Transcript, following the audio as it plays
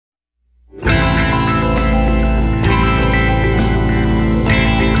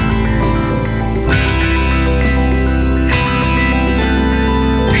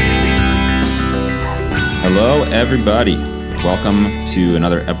everybody. Welcome to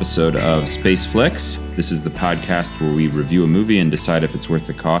another episode of Space Flicks. This is the podcast where we review a movie and decide if it's worth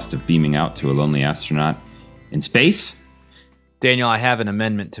the cost of beaming out to a lonely astronaut in space. Daniel, I have an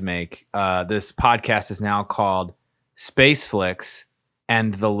amendment to make. This podcast is now called Space Flicks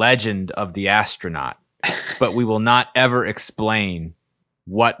and the Legend of the Astronaut. But we will not ever explain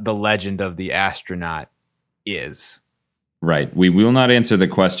what the Legend of the Astronaut is. Right. We will not answer the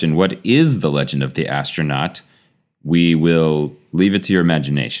question, what is the Legend of the Astronaut? We will leave it to your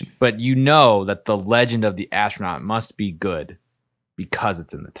imagination. But you know that the Legend of the Astronaut must be good because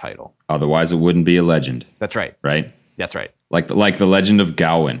it's in the title. Otherwise, it wouldn't be a legend. That's right. Right? That's right. Like the Legend of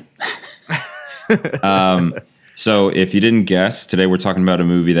Gawain. So if you didn't guess, today we're talking about a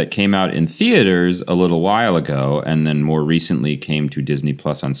movie that came out in theaters a little while ago and then more recently came to Disney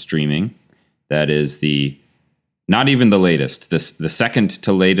Plus on streaming. That is not even the latest, the second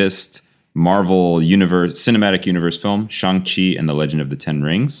to latest Marvel Cinematic Universe film, Shang-Chi and the Legend of the Ten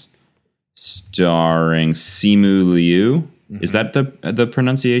Rings, starring Simu Liu. Mm-hmm. Is that the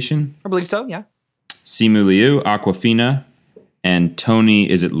pronunciation? I believe so, yeah. Simu Liu, Awkwafina, and Tony,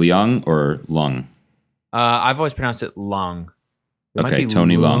 is it Leung or Lung? I've always pronounced it Lung. It okay,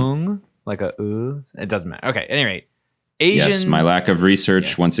 Tony Lung. Like a it doesn't matter. Okay, at any rate. Asian. Yes, my lack of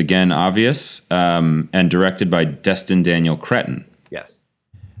research, once again, obvious. And directed by Destin Daniel Cretton. Yes.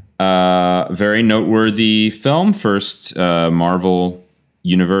 Very noteworthy film. First Marvel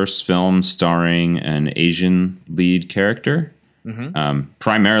Universe film starring an Asian lead character. Mm-hmm.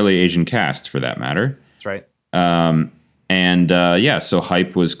 Primarily Asian cast, for that matter. That's right. So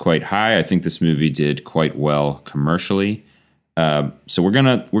hype was quite high. I think this movie did quite well commercially. So we're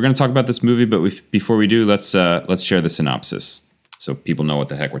gonna talk about this movie, but before we do, let's share the synopsis so people know what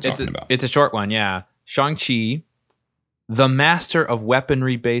the heck we're talking about. It's a short one, yeah. Shang-Chi, the master of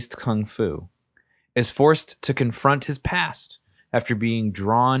weaponry-based kung fu, is forced to confront his past after being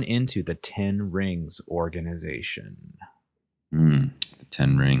drawn into the Ten Rings organization. The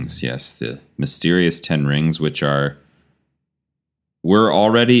Ten Rings, yes, the mysterious Ten Rings, which we're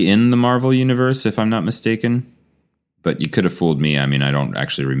already in the Marvel universe, if I'm not mistaken. But you could have fooled me. I mean, I don't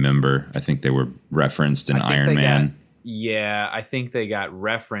actually remember. I think they were referenced in Iron Man. I think they got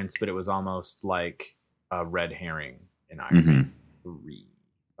referenced, but it was almost like a red herring in Iron Man 3,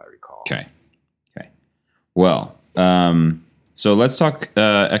 if I recall. Okay. Well, so let's talk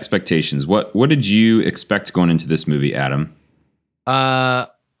expectations. What did you expect going into this movie, Adam? I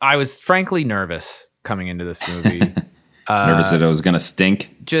was frankly nervous coming into this movie. Nervous that it was going to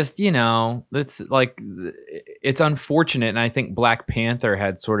stink? Just, it's unfortunate, and I think Black Panther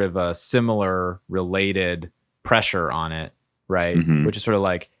had sort of a similar related pressure on it, right? Mm-hmm. Which is sort of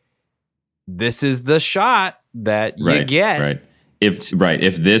like, this is the shot that you get. Right.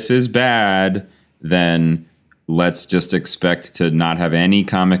 If this is bad, then let's just expect to not have any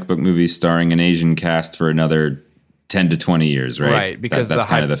comic book movies starring an Asian cast for another 10 to 20 years, right? Right, because that's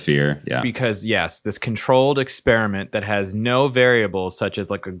kind of the fear. Yeah. Because yes, this controlled experiment that has no variables such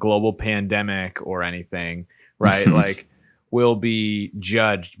as like a global pandemic or anything, right? Like will be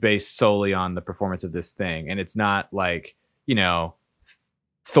judged based solely on the performance of this thing. And it's not like,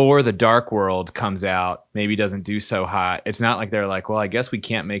 Thor: The Dark World comes out, maybe doesn't do so hot. It's not like they're like, well, I guess we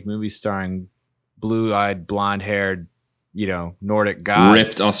can't make movies starring blue-eyed, blonde-haired Nordic gods.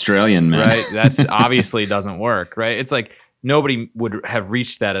 Ripped Australian men. Right? That's obviously doesn't work, right? It's like nobody would have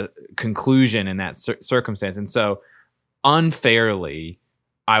reached that conclusion in that circumstance. And so unfairly,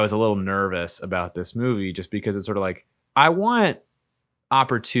 I was a little nervous about this movie just because it's sort of like, I want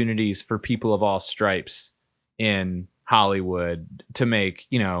opportunities for people of all stripes in Hollywood to make,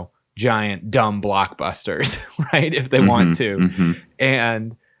 giant, dumb blockbusters, right? If they want to. Mm-hmm.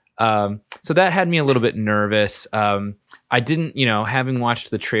 And so that had me a little bit nervous. I didn't, having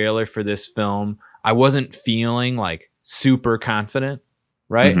watched the trailer for this film, I wasn't feeling like super confident,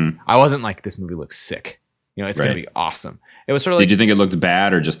 right? Mm-hmm. I wasn't like, this movie looks sick. It's going to be awesome. It was sort of like... Did you think it looked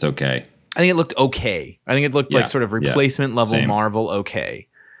bad or just okay? I think it looked okay. I think it looked like sort of replacement level Same. Marvel okay.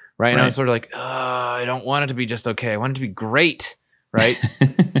 Right? And I was sort of like, I don't want it to be just okay. I want it to be great, right?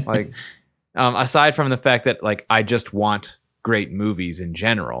 Like, aside from the fact that like I just want great movies in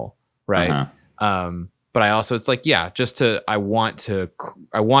general, right? Uh-huh. But I also, it's like, I want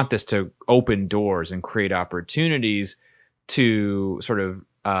this to open doors and create opportunities to sort of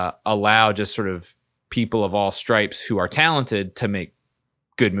allow just sort of people of all stripes who are talented to make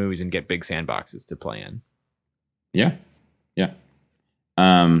good movies and get big sandboxes to play in. Yeah.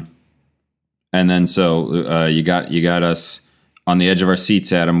 And then so you got us on the edge of our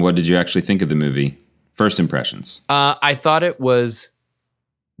seats, Adam. What did you actually think of the movie? First impressions. I thought it was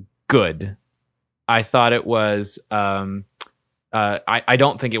good. I thought it was. I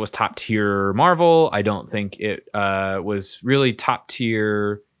don't think it was top tier Marvel. I don't think it was really top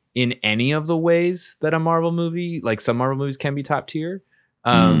tier in any of the ways that a Marvel movie, like some Marvel movies, can be top tier.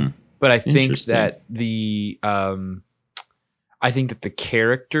 But I think that I think that the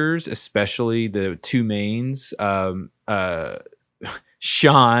characters, especially the two mains,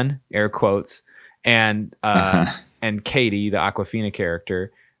 Sean, air quotes, and Katie, the Awkwafina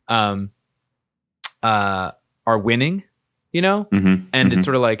character, are winning, you know? And it's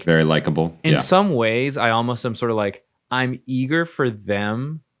sort of like very likable. In some ways, I almost am sort of like, I'm eager for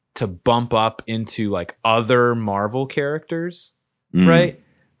them to bump up into like other Marvel characters, right?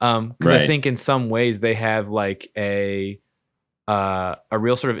 Because I think in some ways they have like a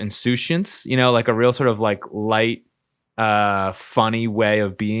real sort of insouciance, you know, like a real sort of like light, funny way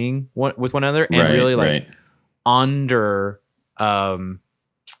of being with one another, and really like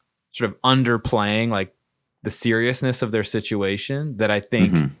sort of underplaying like the seriousness of their situation that I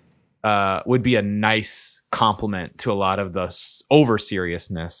think would be a nice compliment to a lot of the over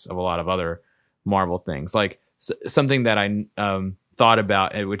seriousness of a lot of other Marvel things. Like something that I thought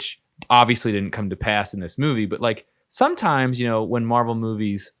about, which obviously didn't come to pass in this movie, but like sometimes, you know, when Marvel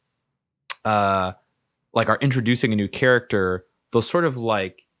movies like are introducing a new character, they'll sort of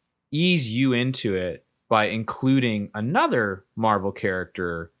like ease you into it by including another Marvel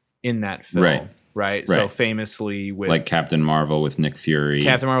character in that film. Right. So famously with like Captain Marvel with Nick Fury,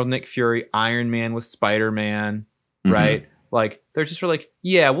 Iron Man with Spider-Man, right? Like they're just sort of like,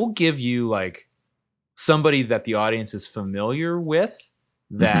 yeah, we'll give you like somebody that the audience is familiar with,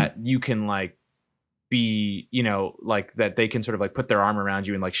 that you can like be, you know, like that they can sort of like put their arm around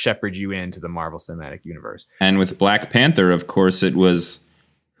you and like shepherd you into the Marvel Cinematic Universe. And with Black Panther, of course, it was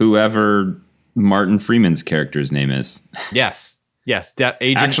whoever Martin Freeman's character's name is. Yes.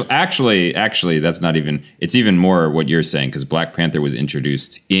 Actually, that's not even. It's even more what you're saying, because Black Panther was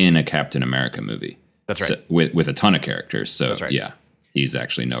introduced in a Captain America movie. That's right. So, with a ton of characters. So that's right. Yeah, he's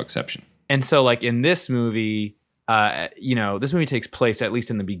actually no exception. And so, like in this movie, you know, this movie takes place at least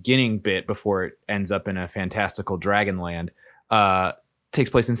in the beginning bit before it ends up in a fantastical Dragonland.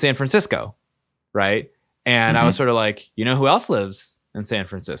 Takes place in San Francisco, right? And I was sort of like, you know, who else lives in San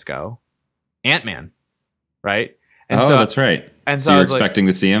Francisco? Ant-Man, right? And so that's right. And so you're expecting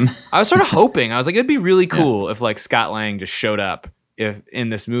to see him? I was sort of hoping. I was like, it'd be really cool if like Scott Lang just showed up in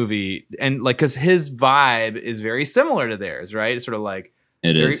this movie, and like, because his vibe is very similar to theirs, right? It's sort of like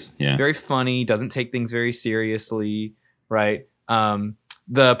very funny, doesn't take things very seriously, right?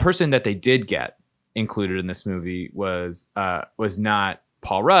 The person that they did get included in this movie was not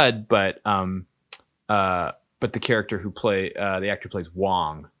Paul Rudd, but the character who the actor plays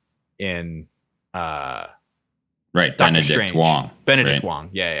Wong in Right, Benedict Wong. Wong,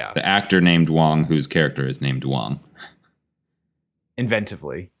 yeah. The actor named Wong, whose character is named Wong.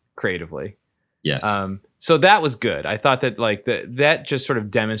 Inventively, creatively. Yes. So that was good. I thought that like that just sort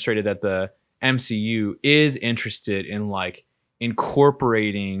of demonstrated that the MCU is interested in like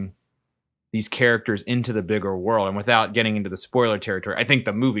incorporating these characters into the bigger world. And without getting into the spoiler territory, I think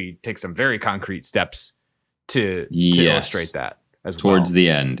the movie takes some very concrete steps to illustrate that as towards the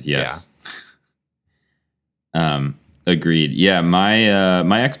end. Yes. Yeah. Agreed. Yeah,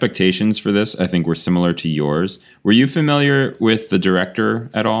 my expectations for this, I think, were similar to yours. Were you familiar with the director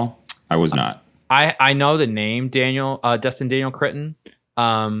at all? I was not. I know the name Destin Daniel Cretton.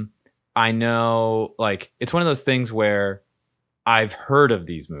 I know, like, it's one of those things where I've heard of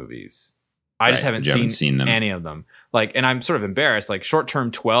these movies. I just haven't seen them. Any of them. Like, and I'm sort of embarrassed. Like, Short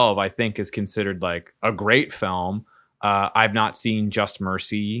Term 12, I think, is considered like a great film. I've not seen Just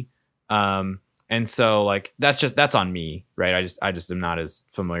Mercy. And so, like, that's on me, right? I just am not as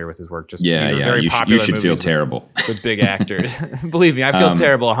familiar with his work. Just very popular. You should feel terrible with big actors. Believe me, I feel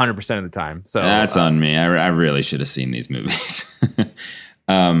terrible 100% of the time. So that's on me. I really should have seen these movies.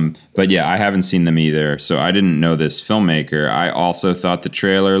 But yeah, I haven't seen them either. So I didn't know this filmmaker. I also thought the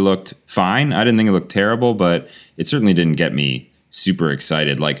trailer looked fine. I didn't think it looked terrible, but it certainly didn't get me super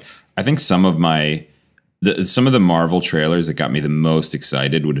excited. Like, I think some of the Marvel trailers that got me the most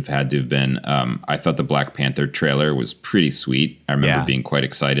excited would have had to have been, I thought the Black Panther trailer was pretty sweet. I remember being quite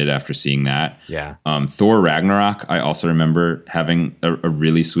excited after seeing that. Yeah. Thor Ragnarok, I also remember having a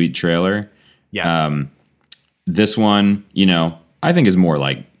really sweet trailer. Yes. This one, you know, I think is more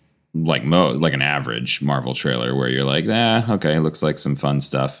like an average Marvel trailer where you're like, okay, looks like some fun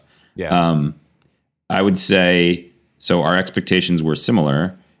stuff. Yeah. I would say, so our expectations were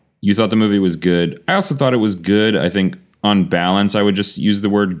similar. You thought the movie was good. I also thought it was good. I think on balance, I would just use the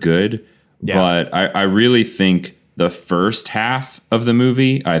word good. Yeah. But I really think the first half of the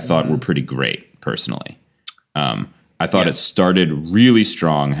movie I thought were pretty great. personally. I thought it started really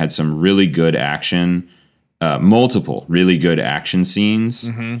strong, had some really good action, multiple really good action scenes.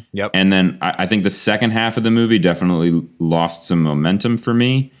 Mm-hmm. Yep. And then I think the second half of the movie definitely lost some momentum for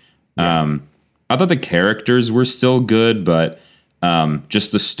me. Yeah. I thought the characters were still good, but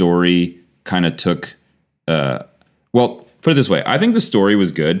just the story kind of took... well, put it this way. I think the story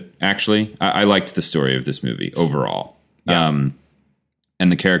was good, actually. I liked the story of this movie overall. Yeah.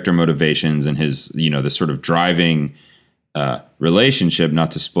 And the character motivations and his, the sort of driving relationship, not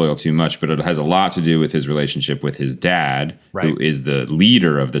to spoil too much, but it has a lot to do with his relationship with his dad, who is the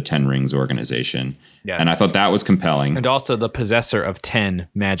leader of the Ten Rings organization. Yes. And I thought that was compelling. And also the possessor of 10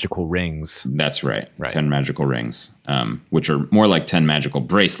 magical rings. That's right. 10 magical rings, which are more like 10 magical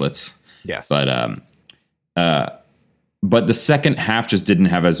bracelets. Yes. But the second half just didn't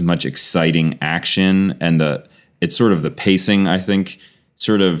have as much exciting action, and it's sort of the pacing, I think,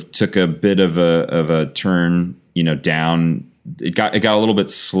 sort of took a bit of a turn, down. It got a little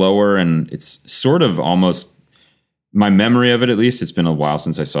bit slower, and it's sort of almost, my memory of it at least, it's been a while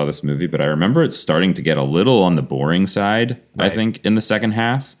since I saw this movie, but I remember it starting to get a little on the boring side, I think, in the second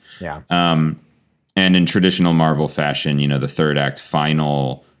half. Yeah. And in traditional Marvel fashion, the third act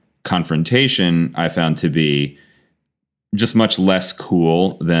final confrontation I found to be just much less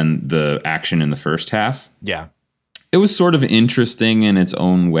cool than the action in the first half. Yeah. It was sort of interesting in its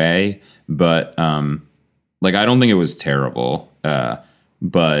own way, but I don't think it was terrible,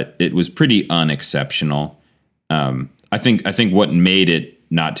 but it was pretty unexceptional. I think what made it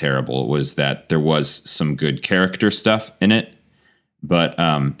not terrible was that there was some good character stuff in it, but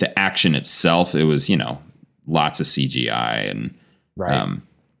the action itself, it was, lots of CGI and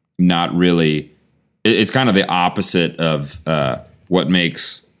not really. It's kind of the opposite of what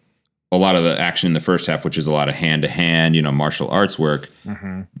makes a lot of the action in the first half, which is a lot of hand-to-hand, martial arts work.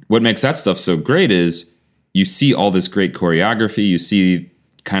 Mm-hmm. What makes that stuff so great is you see all this great choreography. You see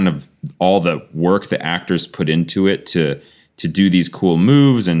kind of all the work the actors put into it to do these cool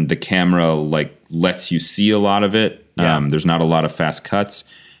moves, and the camera lets you see a lot of it. Yeah. There's not a lot of fast cuts.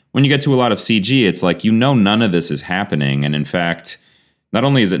 When you get to a lot of CG, it's like, none of this is happening. And in fact, not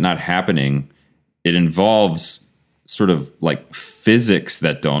only is it not happening, it involves sort of like physics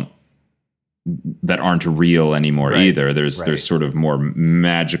that aren't real anymore either. There's sort of more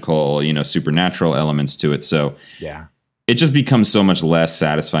magical, supernatural elements to it. So yeah, it just becomes so much less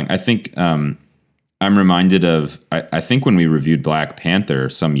satisfying. I think I'm reminded of, I think when we reviewed Black Panther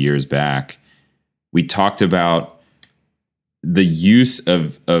some years back, we talked about the use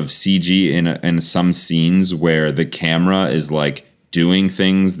of CG in some scenes where the camera is like doing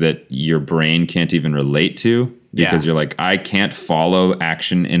things that your brain can't even relate to, because you're like, I can't follow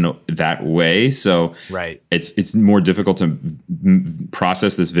action in that way. So it's more difficult to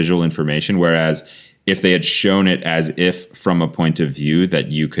process this visual information. Whereas if they had shown it as if from a point of view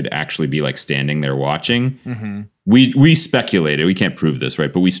that you could actually be like standing there watching, mm-hmm. we speculated, we can't prove this,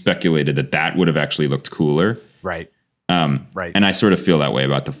 right? But we speculated that would have actually looked cooler. Right. And I sort of feel that way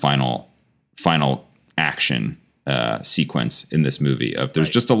about the final action sequence in this movie. There's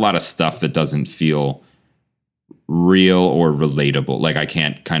just a lot of stuff that doesn't feel real or relatable. Like I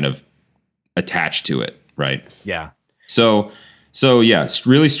can't kind of attach to it, right? Yeah. So yeah, it's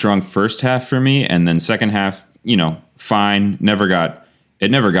really strong first half for me, and then second half, fine. It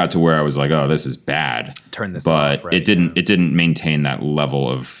never got to where I was like, oh, this is bad. Turn this off, right? It didn't maintain that level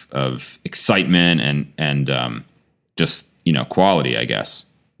of excitement and just quality, I guess,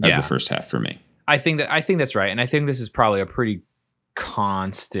 as the first half for me. I think that's right, and I think this is probably a pretty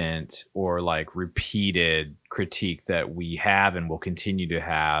constant or like repeated critique that we have and will continue to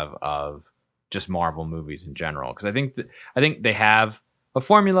have of just Marvel movies in general, because I think they have a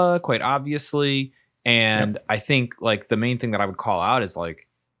formula, quite obviously, and I think like the main thing that I would call out is like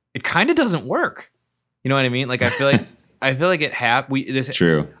it kind of doesn't work. You know what I mean? Like I feel like it's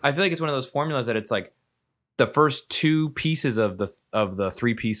true. I feel like it's one of those formulas that it's like the first two pieces of the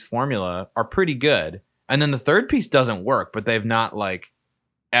three-piece formula are pretty good, and then the third piece doesn't work, but they've not like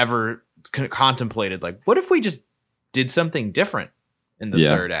ever contemplated like, what if we just did something different in the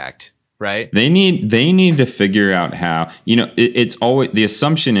third act, right? They need to figure out how, it's always, the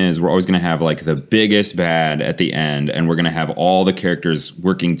assumption is we're always going to have like the biggest bad at the end, and we're going to have all the characters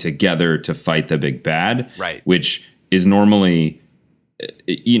working together to fight the big bad, right? Which is normally,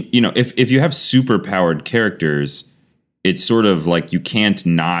 if you have super powered characters, it's sort of like you can't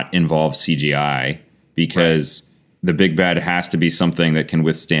not involve CGI, because the big bad has to be something that can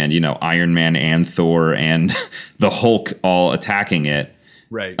withstand, Iron Man and Thor and the Hulk all attacking it.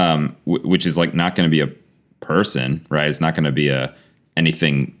 Right. Which is like not going to be a person, right? It's not going to be a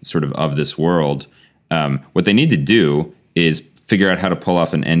anything sort of this world. What they need to do is figure out how to pull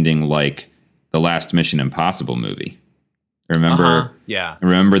off an ending like the last Mission Impossible movie. Remember? Yeah.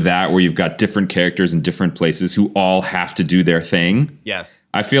 Remember that, where you've got different characters in different places who all have to do their thing? Yes.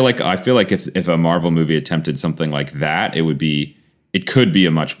 I feel like if a Marvel movie attempted something like that, it could be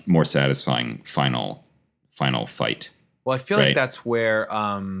a much more satisfying final fight. Well, I feel like that's where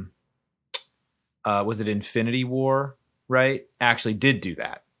was it Infinity War, right? Actually did do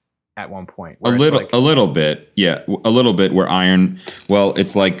that at one point. A little bit. Yeah, a little bit where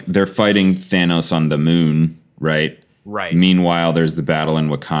it's like they're fighting Thanos on the moon, right? Right. Meanwhile, there's the battle in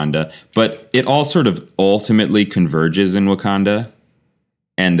Wakanda, but it all sort of ultimately converges in Wakanda,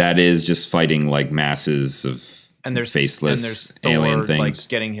 and that is just fighting like masses of faceless alien things, like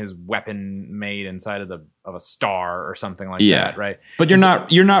getting his weapon made inside of a star or something like that, right? But you're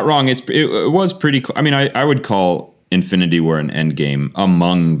not wrong. It was pretty cool. I mean, I would call Infinity War and Endgame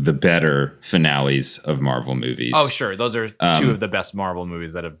among the better finales of Marvel movies. Oh, sure, those are two of the best Marvel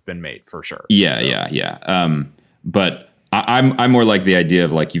movies that have been made for sure. Yeah. But I'm more like the idea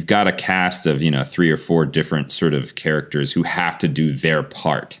of like you've got a cast of 3 or 4 different sort of characters who have to do their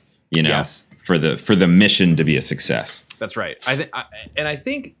part, yes, for the mission to be a success. That's right. I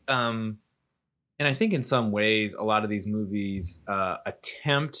think in some ways a lot of these movies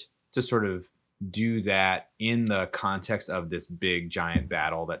attempt to sort of do that in the context of this big giant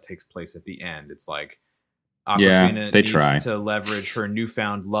battle that takes place at the end. It's like Awkwafina they try to leverage her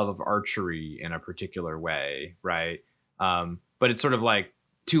newfound love of archery in a particular way, right? But it's sort of like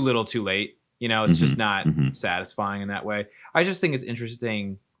too little, too late. It's just not satisfying in that way. I just think it's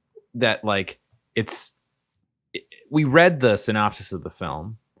interesting that like we read the synopsis of the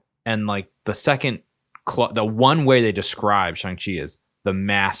film, and like the one way they describe Shang-Chi is the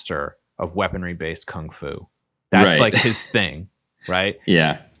master of weaponry-based kung fu. That's like his thing, right?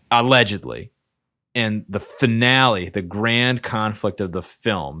 Yeah. Allegedly. And the finale, the grand conflict of the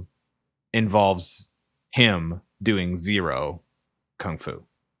film, involves him doing zero kung fu.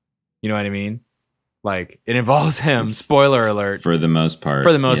 You know what I mean? Like, it involves him, spoiler alert. For the most part.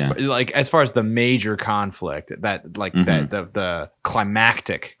 Like, as far as the major conflict, that, like, the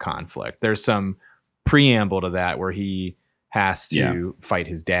climactic conflict, there's some preamble to that where he has to fight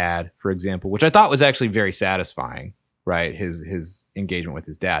his dad, for example, which I thought was actually very satisfying, right? His engagement with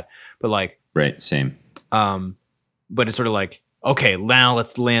his dad. But, like, right, same. But it's sort of like, okay, now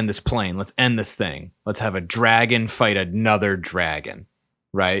let's land this plane. Let's end this thing. Let's have a dragon fight another dragon,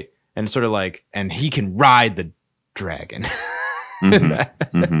 right? And it's sort of like, and he can ride the dragon, And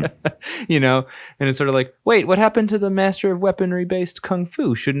it's sort of like, wait, what happened to the master of weaponry-based kung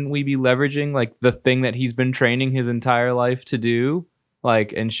fu? Shouldn't we be leveraging like the thing that he's been training his entire life to do?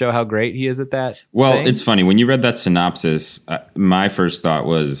 Like, and show how great he is at that. Well, thing? It's funny when you read that synopsis. My first thought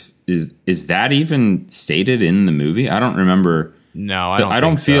was, is that even stated in the movie? I don't remember. No, I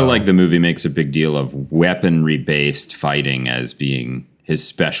don't feel like the movie makes a big deal of weaponry-based fighting as being his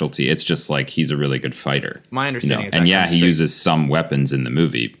specialty. It's just like he's a really good fighter. My understanding is that, and he uses some weapons in the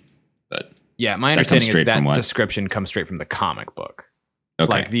movie, but my understanding is that description comes straight from the comic book. Okay.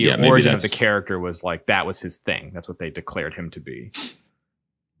 Like the origin of the character was like that was his thing. That's what they declared him to be.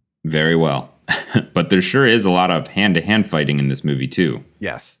 Very well. But there sure is a lot of hand-to-hand fighting in this movie, too.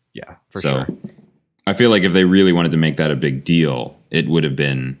 Yes. Yeah, for sure. I feel like if they really wanted to make that a big deal, there would have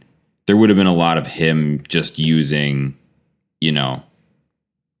been a lot of him just using,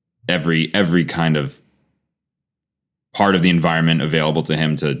 every kind of part of the environment available to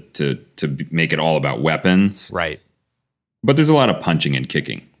him to make it all about weapons. Right. But there's a lot of punching and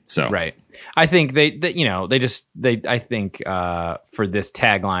kicking. So right. I think I think for this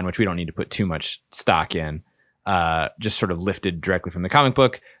tagline, which we don't need to put too much stock in, just sort of lifted directly from the comic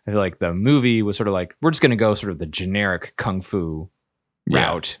book. I feel like the movie was sort of like, we're just going to go sort of the generic kung fu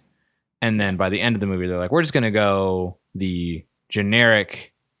route. And then by the end of the movie, they're like, we're just going to go the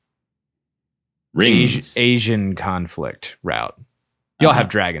generic Asian conflict route. Y'all have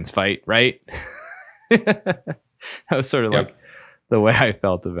dragons fight, right? That was sort of like the way I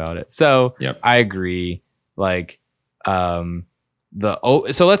felt about it. So I agree. Like, so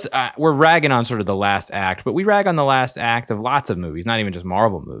let's, we're ragging on sort of the last act, but we rag on the last act of lots of movies, not even just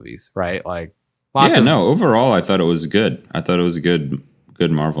Marvel movies, right? Like overall, I thought it was good. I thought it was a good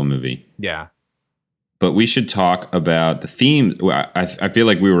Marvel movie. Yeah. But we should talk about the theme. I feel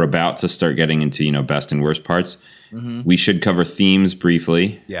like we were about to start getting into, best and worst parts. Mm-hmm. We should cover themes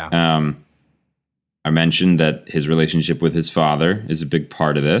briefly. Yeah. I mentioned that his relationship with his father is a big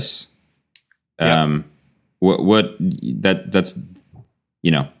part of this. That's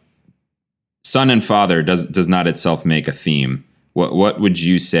son and father does not itself make a theme. What would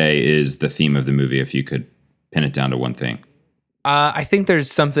you say is the theme of the movie if you could pin it down to one thing? I think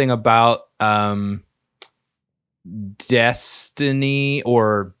there's something about destiny,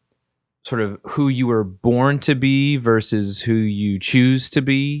 or sort of who you were born to be versus who you choose to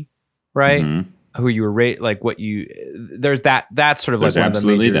be, right? Who you were like what you. There's that. That's sort of There's like one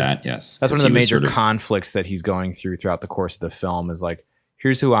absolutely of the major, that. Yes, that's one of the major sort of conflicts that he's going throughout the course of the film. Is like,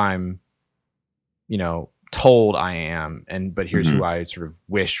 here's who I'm, told I am, but here's who I sort of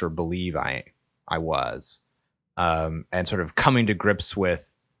wish or believe I was. And sort of coming to grips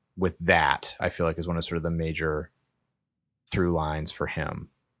with that, I feel like is one of sort of the major through lines for him.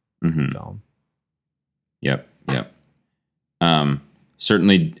 So, yep.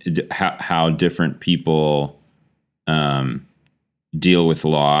 Certainly, how different people deal with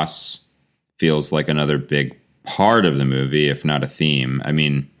loss feels like another big part of the movie, if not a theme. I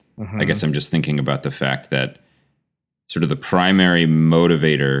mean, I guess I'm just thinking about the fact that sort of the primary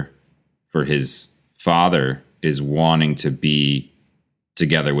motivator for his father is wanting to be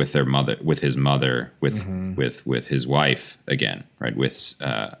together with their mother, with his mother, with his wife again, right? With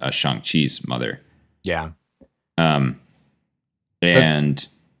Shang-Chi's mother. Yeah. And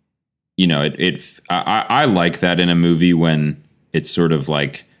I like that in a movie when it's sort of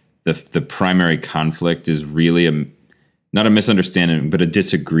like the primary conflict is really not a misunderstanding, but a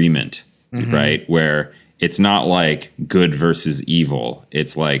disagreement, right? Where it's not like good versus evil.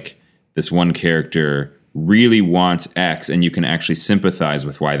 It's like this one character really wants X, and you can actually sympathize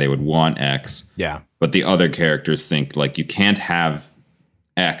with why they would want X. Yeah. But the other characters think like you can't have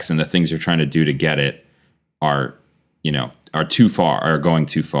X, and the things you're trying to do to get it are too far, are going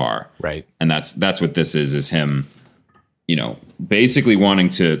too far. Right. And that's what this is him, basically wanting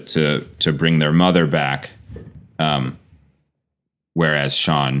to bring their mother back. Whereas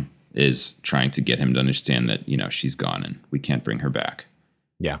Sean is trying to get him to understand that, she's gone and we can't bring her back.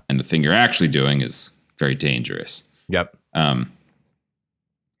 Yeah. And the thing you're actually doing is very dangerous. Yep.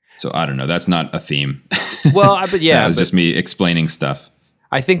 So I don't know. That's not a theme. Well, but yeah, that was just me explaining stuff.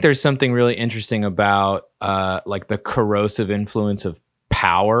 I think there's something really interesting about like the corrosive influence of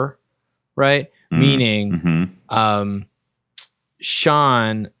power, right? Meaning,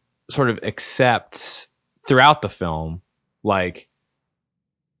 Sean sort of accepts throughout the film, like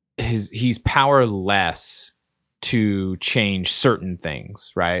he's powerless to change certain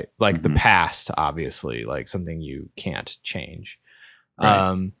things, right? Like the past, obviously, like something you can't change.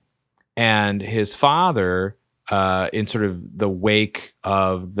 Right. And his father, in sort of the wake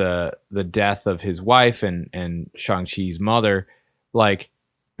of the death of his wife and Shang-Chi's mother, like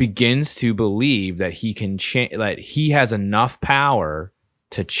begins to believe that he can change, that he has enough power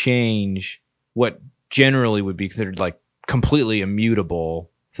to change what generally would be considered like completely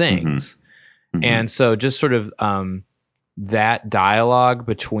immutable things. And so just sort of that dialogue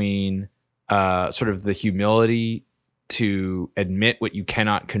between sort of the humility to admit what you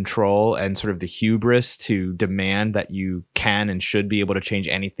cannot control and sort of the hubris to demand that you can and should be able to change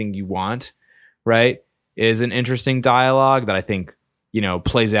anything you want, right, is an interesting dialogue that I think,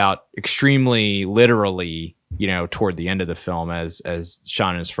 plays out extremely literally, toward the end of the film as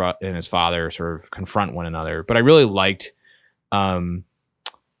Sean and his father sort of confront one another. But I really liked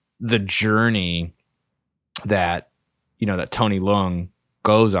the journey that that Tony Leung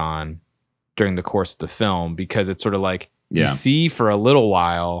goes on during the course of the film, because it's sort of like you see for a little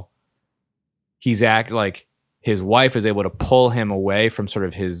while he's like his wife is able to pull him away from sort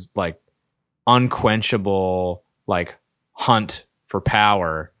of his like unquenchable like hunt for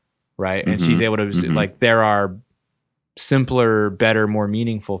power, right? And she's able to like there are simpler, better, more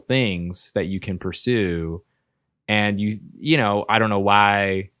meaningful things that you can pursue. And I don't know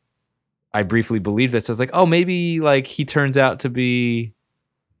why I briefly believed this. I was like, oh, maybe like he turns out to be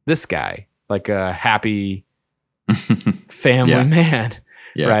this guy, like a happy family man,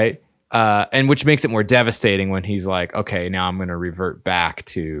 right? And which makes it more devastating when he's like, okay, now I'm going to revert back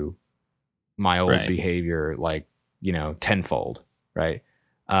to my old behavior, like, tenfold, right?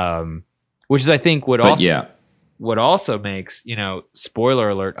 Which is, I think, what also makes, spoiler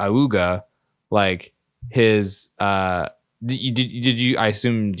alert, Auga, like his, did you, I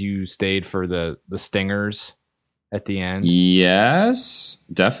assumed you stayed for the stingers at the end? Yes,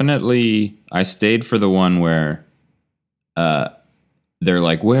 definitely. I stayed for the one where they're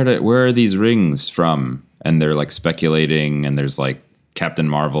like, where are these rings from? And they're like speculating, and there's like Captain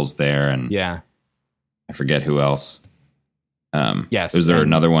Marvel's there, and I forget who else. Yes. Is there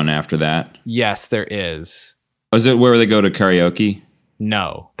another one after that? Yes, there is. Is it where they go to karaoke?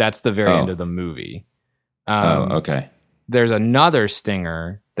 No, that's the very end of the movie. Okay. There's another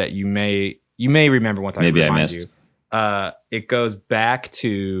stinger that you may remember once I remind you. it goes back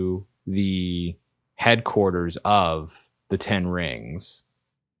to the headquarters of the Ten Rings,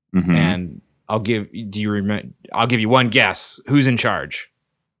 Mhm. and I'll give you one guess. Who's in charge?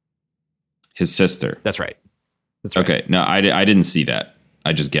 His sister. That's right. That's right. Okay. No, I didn't see that.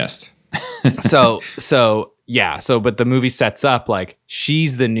 I just guessed. So but the movie sets up like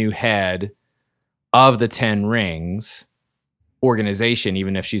she's the new head of the Ten Rings organization,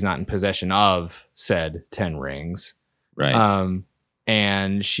 even if she's not in possession of said Ten Rings. Right.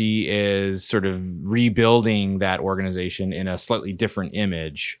 And she is sort of rebuilding that organization in a slightly different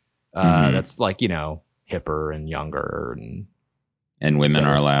image. That's like, hipper and younger and women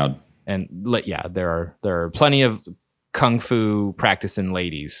are allowed. And there are plenty of kung fu practicing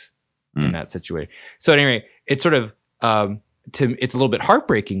ladies in that situation. So anyway, it's sort of it's a little bit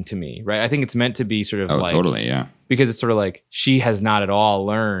heartbreaking to me, right? I think it's meant to be sort of totally, yeah. Because it's sort of like she has not at all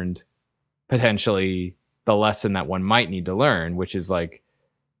learned potentially the lesson that one might need to learn, which is like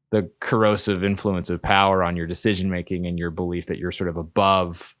the corrosive influence of power on your decision making and your belief that you're sort of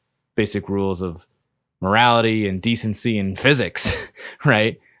above basic rules of morality and decency and physics,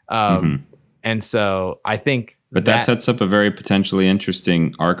 right? And so I think that sets up a very potentially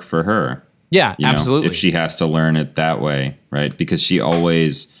interesting arc for her. Yeah, absolutely. If she has to learn it that way, right? Because she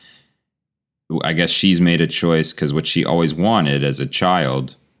always, I guess she's made a choice because what she always wanted as a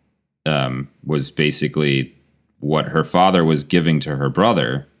child was basically what her father was giving to her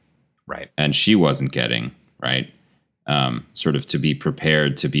brother. Right. And she wasn't getting, right? Sort of to be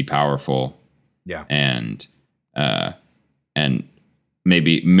prepared to be powerful. Yeah. And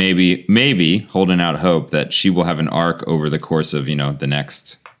maybe holding out hope that she will have an arc over the course of, the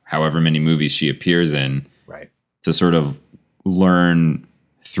next however many movies she appears in, right? To sort of learn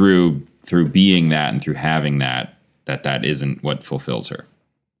through being that and through having that isn't what fulfills her.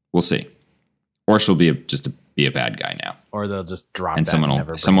 We'll see. Or she'll be a bad guy now. Or they'll just drop and someone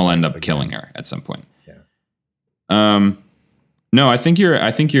will end up killing her at some point. Yeah. No, I think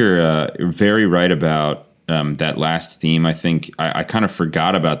you're very right about that last theme. I think I kind of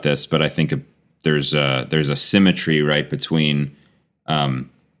forgot about this, but I think there's a symmetry, right, between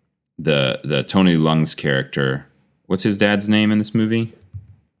the Tony Leung's character. What's his dad's name in this movie?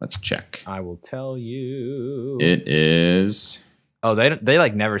 Let's check. I will tell you. It is. Oh, they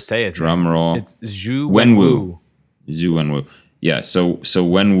like never say his drum name. roll. It's Zhu Wenwu. Zhu Wenwu. Yeah. So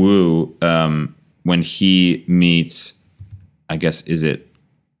Wenwu, when he meets, I guess, is it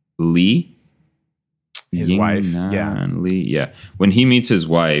Li? His wife. Yeah. Li. Yeah. When he meets his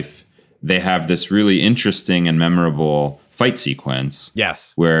wife, they have this really interesting and memorable fight sequence.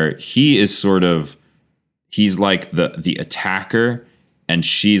 Yes. Where he's like the attacker and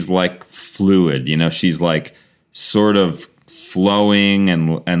she's like fluid, she's like sort of flowing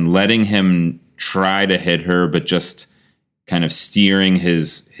and letting him try to hit her, but just kind of steering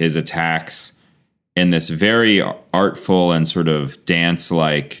his attacks in this very artful and sort of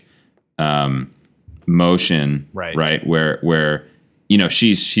dance-like motion, right? Where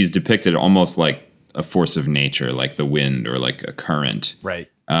she's depicted almost like a force of nature, like the wind or like a current, right?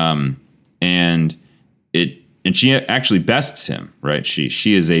 And she actually bests him, right?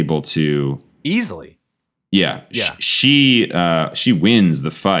 She is able to easily. Yeah. She wins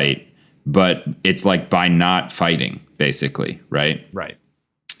the fight, but it's like by not fighting, basically, right? Right.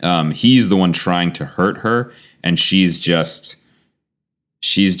 He's the one trying to hurt her, and she's just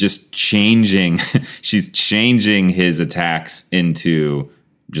changing. She's changing his attacks into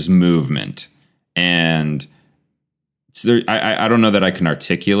just movement, and so I don't know that I can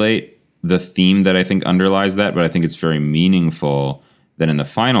articulate the theme that I think underlies that, but I think it's very meaningful that in the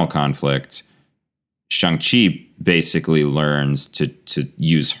final conflict, Shang-Chi basically learns to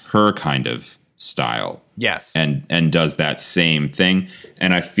use her kind of style. Yes. And does that same thing.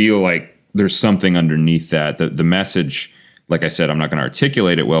 And I feel like there's something underneath that. The message, like I said, I'm not going to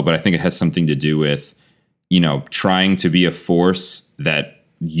articulate it well, but I think it has something to do with, trying to be a force that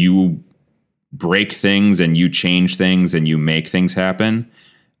you break things and you change things and you make things happen.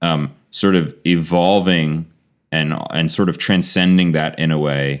 Sort of evolving and sort of transcending that in a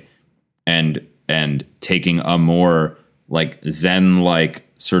way and taking a more like Zen-like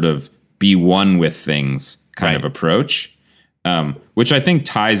sort of be one with things kind of approach, which I think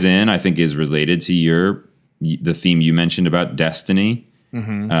ties in, I think is related to the theme you mentioned about destiny.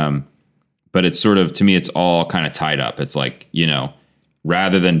 Mm-hmm. But it's sort of, to me, it's all kind of tied up. It's like,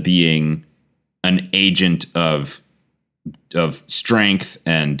 rather than being an agent of strength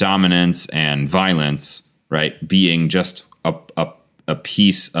and dominance and violence, right? Being just a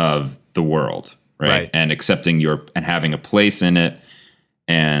piece of the world, right? And accepting and having a place in it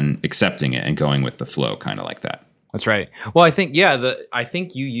and accepting it and going with the flow, kind of like that. That's right. Well, I think I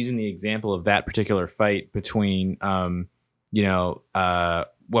think you using the example of that particular fight between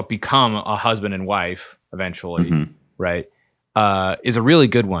what become a husband and wife eventually, Mhm. right? Is a really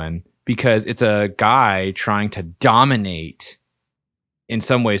good one because it's a guy trying to dominate in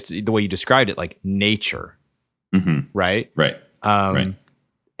some ways the way you described it, like nature, Mhm. right? Right. Right.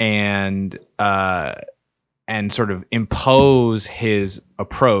 And sort of impose his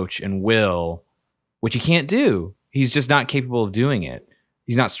approach and will, which he can't do. He's just not capable of doing it.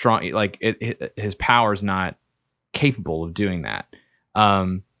 He's not strong. Like his power is not capable of doing that.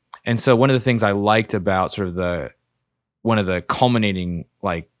 And so one of the things I liked about sort of one of the culminating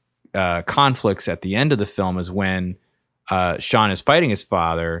conflicts at the end of the film is when Sean is fighting his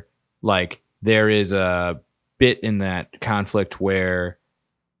father. Like there is a bit in that conflict where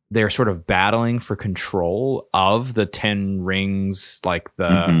they're sort of battling for control of the 10 rings, like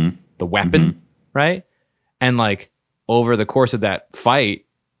the weapon, right? And like over the course of that fight,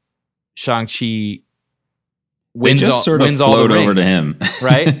 Shang-Chi wins all the rings, over to him,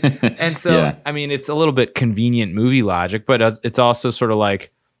 right? And so, yeah. I mean, it's a little bit convenient movie logic, but it's also sort of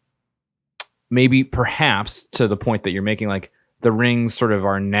like maybe perhaps to the point that you're making, like the rings sort of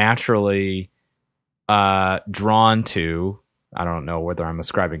are naturally drawn to. I don't know whether I'm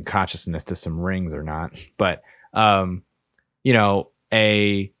ascribing consciousness to some rings or not, but a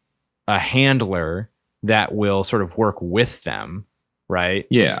handler that will sort of work with them, right?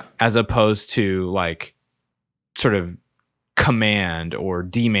 Yeah. As opposed to like sort of command or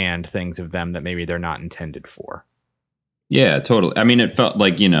demand things of them that maybe they're not intended for. Yeah, totally. I mean, it felt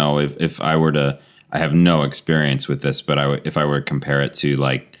like, if I were to, I have no experience with this, but if I were to compare it to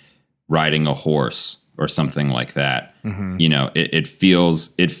like riding a horse or something like that, it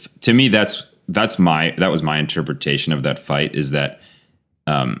feels to me, that was my interpretation of that fight is that,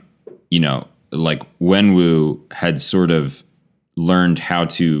 like Wenwu had sort of learned how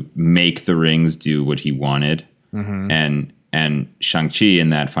to make the rings do what he wanted. And Shang-Chi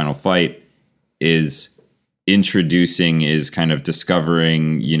in that final fight is kind of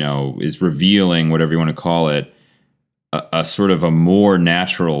discovering, is revealing, whatever you want to call it, a sort of a more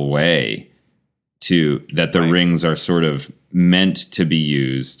natural way that the rings are sort of meant to be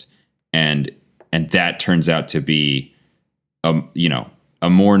used. And that turns out to be, a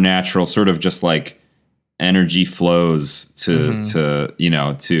more natural sort of just like energy flows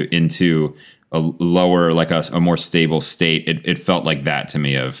into a lower, like a more stable state. It felt like that to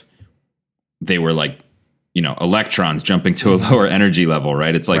me they were like, electrons jumping to a lower energy level,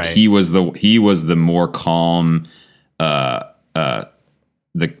 right? It's like he was the more calm, the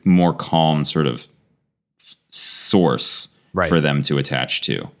more calm sort of source for them to attach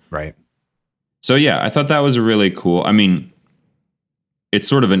to. Right. So yeah, I thought that was really cool. I mean, it's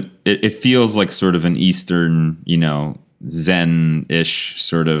sort of it feels like sort of an Eastern, Zen-ish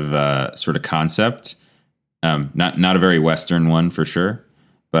sort of concept. Not a very Western one for sure,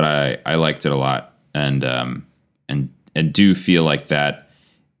 but I liked it a lot, and do feel like that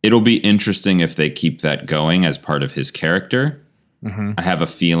it'll be interesting if they keep that going as part of his character. I have a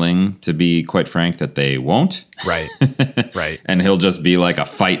feeling, to be quite frank, that they won't. Right. And he'll just be like a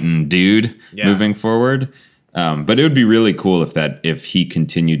fighting dude moving forward. But it would be really cool if he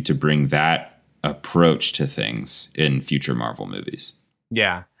continued to bring that approach to things in future Marvel movies.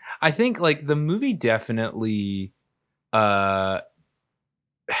 Yeah. I think like the movie definitely has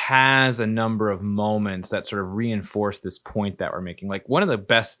a number of moments that sort of reinforce this point that we're making. Like one of the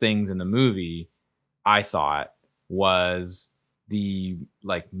best things in the movie, I thought, was the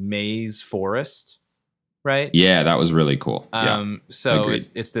like maze forest, right? Yeah, that was really cool. So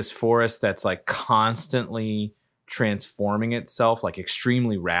it's this forest that's like constantly transforming itself like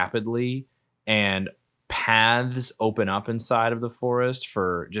extremely rapidly, and paths open up inside of the forest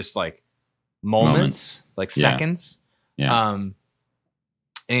for just like moments. Like seconds. Yeah.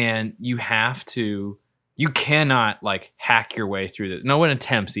 And you cannot like hack your way through this. No one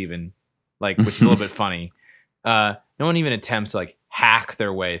attempts even, like, which is a little bit funny. No one even attempts to like hack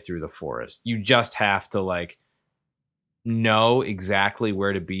their way through the forest. You just have to like know exactly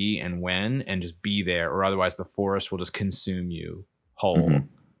where to be and when, and just be there, or otherwise the forest will just consume you whole,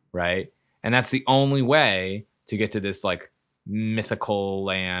 right? And that's the only way to get to this like mythical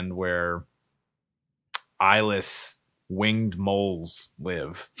land where eyeless winged moles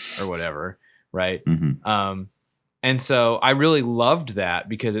live or whatever, right? And so I really loved that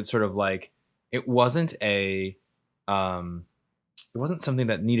because it's sort of like it wasn't something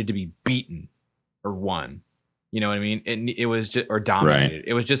that needed to be beaten or won. You know what I mean? It was just, or dominated. Right.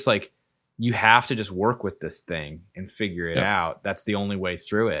 It was just like, you have to just work with this thing and figure it out. That's the only way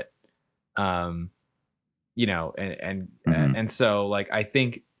through it. you know, and so like I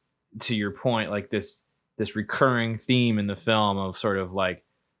think to your point, like this recurring theme in the film of sort of like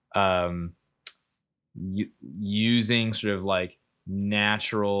um using sort of like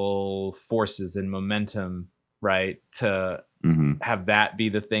natural forces and momentum, right, to have that be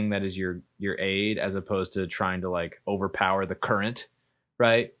the thing that is your aid, as opposed to trying to like overpower the current,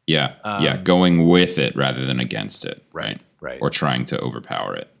 right? Yeah, going with it rather than against it, Right. Or trying to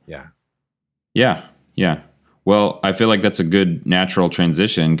overpower it. Yeah. Yeah. Well, I feel like that's a good natural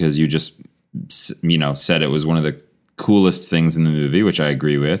transition because you just, said it was one of the coolest things in the movie, which I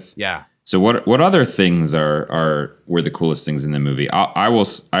agree with. Yeah. So what other things were the coolest things in the movie? I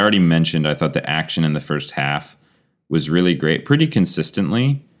already mentioned I thought the action in the first half was really great, pretty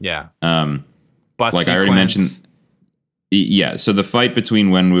consistently. Yeah. Bus like sequence. I already mentioned. Yeah. So the fight between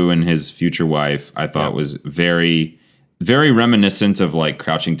Wenwu and his future wife, I thought was very, very reminiscent of like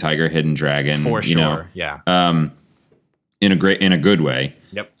Crouching Tiger, Hidden Dragon. For sure. Yeah. In a good way.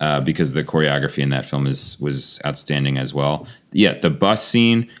 Yep. Because the choreography in that film was outstanding as well. Yeah, the bus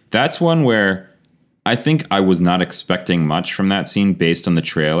scene, that's one where I think I was not expecting much from that scene based on the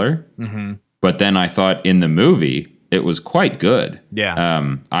trailer. Mm-hmm. But then I thought in the movie it was quite good. Yeah.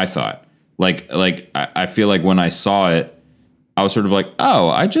 I thought I feel like when I saw it, I was sort of like, oh,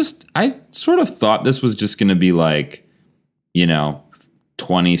 I sort of thought this was just going to be like,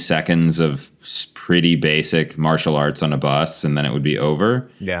 20 seconds of pretty basic martial arts on a bus and then it would be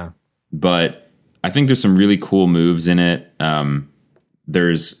over. Yeah. But I think there's some really cool moves in it.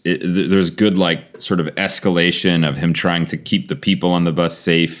 There's good like sort of escalation of him trying to keep the people on the bus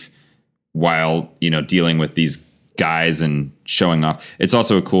safe while, dealing with these guys and showing off. It's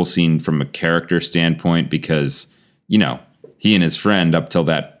also a cool scene from a character standpoint because, he and his friend up till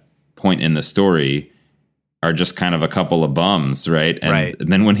that point in the story are just kind of a couple of bums, right? And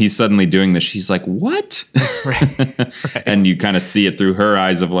then when he's suddenly doing this, she's like, what? Right. And you kind of see it through her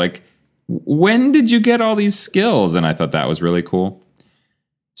eyes of like, when did you get all these skills? And I thought that was really cool.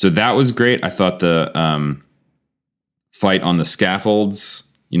 So that was great. I thought the fight on the scaffolds,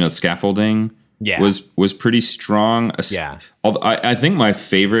 scaffolding was pretty strong. Yeah. I think my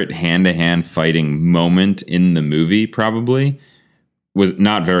favorite hand-to-hand fighting moment in the movie probably was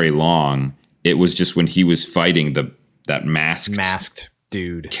not very long. It was just when he was fighting that masked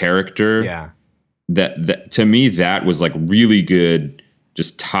dude character. Yeah. That to me, that was like really good,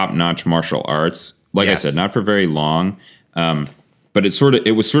 just top-notch martial arts. Like I said, not for very long. But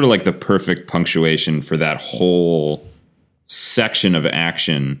it was sort of like the perfect punctuation for that whole section of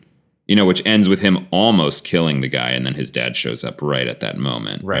action, which ends with him almost killing the guy, and then his dad shows up right at that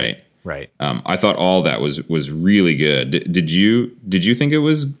moment. Right. I thought all that was really good. Did you think it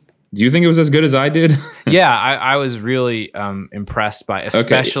was? Do you think it was as good as I did? Yeah, I was really impressed by,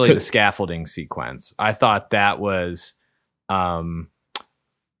 especially the scaffolding sequence. I thought that was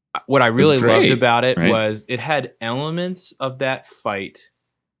what I really loved about it was it had elements of that fight.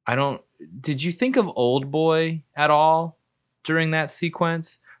 Did you think of Old Boy at all during that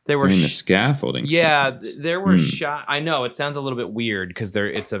sequence? There were the scaffolding. Yeah, there were shots. I know it sounds a little bit weird because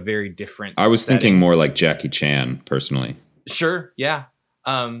it's a very different. I was thinking more like Jackie Chan personally. Sure. Yeah.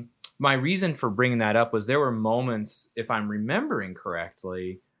 My reason for bringing that up was there were moments, if I'm remembering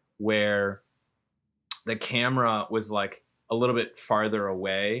correctly, where the camera was like a little bit farther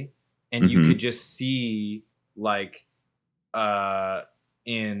away and you could just see like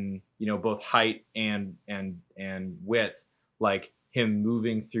in both height and width, like him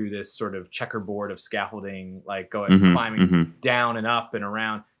moving through this sort of checkerboard of scaffolding, like climbing down and up and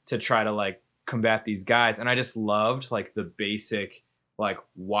around to try to like combat these guys. And I just loved like the basic like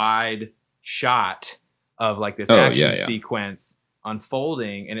wide shot of like this action sequence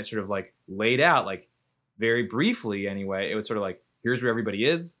unfolding, and it sort of like laid out like very briefly anyway. It was sort of like, here's where everybody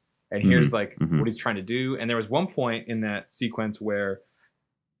is and here's like what he's trying to do. And there was one point in that sequence where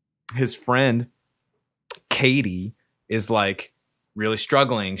his friend Katie is like really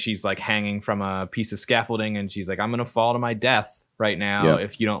struggling. She's like hanging from a piece of scaffolding and she's like, I'm gonna fall to my death right now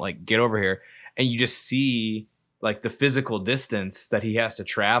if you don't like get over here. And you just see like the physical distance that he has to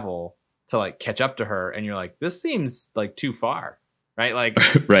travel to like catch up to her. And you're like, this seems like too far, right? Like,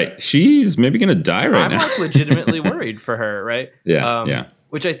 right. She's maybe going to die now. I'm like legitimately worried for her. Right. Yeah.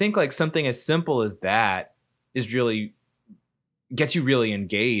 Which I think like something as simple as that is really gets you really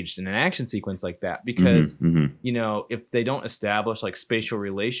engaged in an action sequence like that, because, if they don't establish like spatial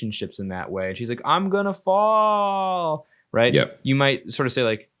relationships in that way, and she's like, I'm going to fall. Right. Yep. You might sort of say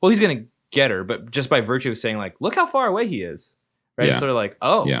like, well, he's going to get her, but just by virtue of saying like, look how far away he is, right? It's sort of like,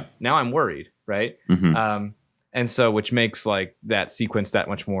 now I'm worried, right? And so, which makes like that sequence that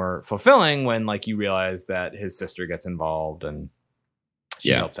much more fulfilling when like you realize that his sister gets involved and she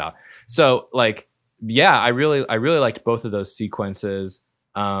helps out. So like, yeah, I really liked both of those sequences.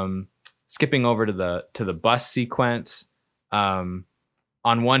 Skipping over to the bus sequence. On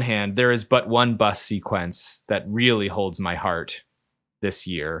one hand, there is but one bus sequence that really holds my heart this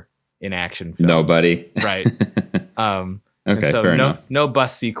year in action films. Nobody. Right. Okay, so fair enough. No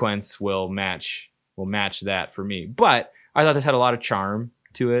bus sequence will match that for me. But I thought this had a lot of charm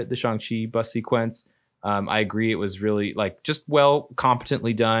to it, the Shang-Chi bus sequence. I agree it was really like just well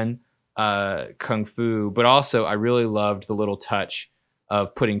competently done kung fu, but also I really loved the little touch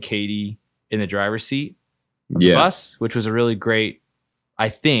of putting Katie in the driver's seat of the bus, which was a really great, I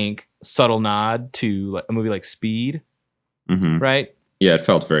think, subtle nod to a movie like Speed. Mm-hmm. Right? Yeah, it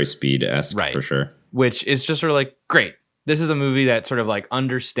felt very Speed-esque for sure. Which is just sort of like, great. This is a movie that sort of like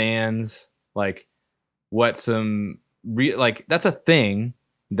understands like what some like that's a thing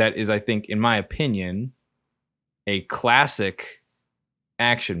that is, I think, in my opinion, a classic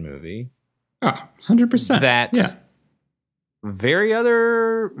action movie. 100%. That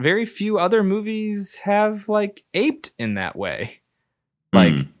very few other movies have like aped in that way.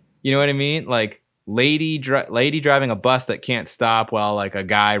 Like, you know what I mean? Like lady driving a bus that can't stop while like a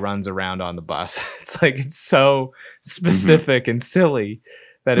guy runs around on the bus. It's like, it's so specific and silly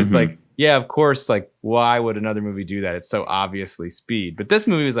that it's like, yeah, of course, like why would another movie do that? It's so obviously Speed. But this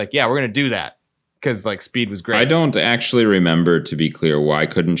movie was like, yeah, we're going to do that because like Speed was great. I don't actually remember, to be clear, why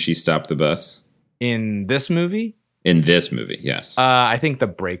couldn't she stop the bus? In this movie? In this movie, yes. I think the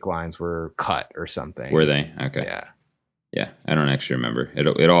brake lines were cut or something. Were they? Okay. Yeah. Yeah, I don't actually remember.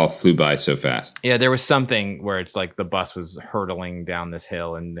 It all flew by so fast. Yeah, there was something where it's like the bus was hurtling down this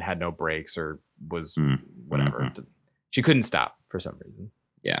hill and had no brakes or was whatever. She couldn't stop for some reason.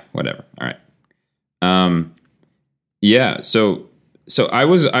 Yeah, whatever. All right. Yeah, so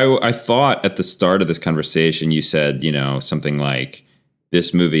I thought at the start of this conversation you said, you know, something like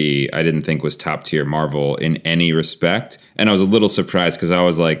this movie I didn't think was top tier Marvel in any respect, and I was a little surprised because I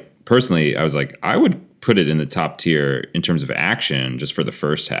was like, personally, I was like, I would put it in the top tier in terms of action just for the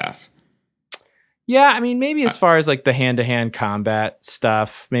first half. Yeah, I mean, maybe as far as like the hand-to-hand combat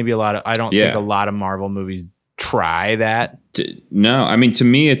stuff, maybe I don't think a lot of Marvel movies try that. No, I mean, to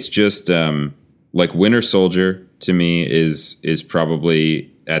me, it's just like Winter Soldier to me is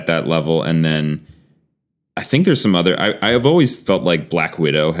probably at that level. And then I think there's some other, I have always felt like Black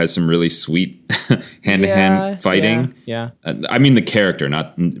Widow has some really sweet hand-to-hand fighting. Yeah. I mean, the character,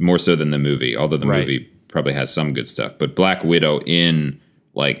 not more so than the movie, although the movie probably has some good stuff. But Black Widow in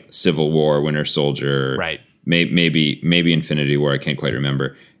like Civil War, Winter Soldier, maybe Infinity War, I can't quite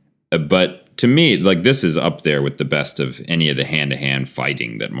remember. But to me, like this is up there with the best of any of the hand-to-hand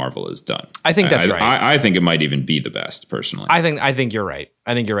fighting that Marvel has done. I think that's right. I think it might even be the best, personally. I think you're right.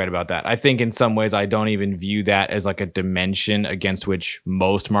 I think you're right about that. I think in some ways I don't even view that as like a dimension against which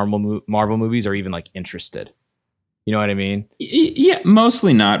most Marvel movies are even like interested. You know what I mean? Yeah,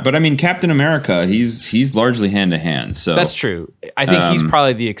 mostly not. But I mean, Captain America, he's largely hand-to-hand. So that's true. I think he's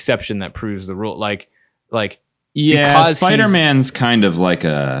probably the exception that proves the rule. Like yeah, Spider-Man's kind of like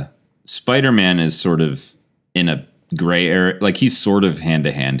a. Spider-Man is sort of in a gray area, like he's sort of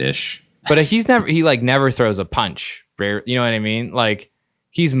hand-to-hand-ish. But he never throws a punch. You know what I mean? Like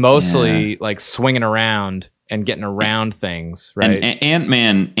he's mostly like swinging around and getting around things, right? And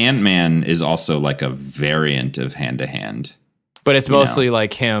Ant-Man is also like a variant of hand-to-hand. But it's mostly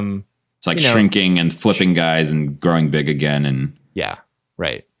like him. It's like shrinking and flipping guys and growing big again. And yeah,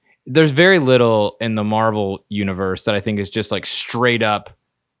 right. There's very little in the Marvel universe that I think is just like straight up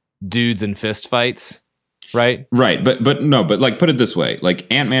dudes in fist fights, right? Right, but like put it this way,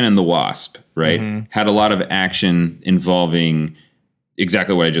 like Ant-Man and the Wasp, right, had a lot of action involving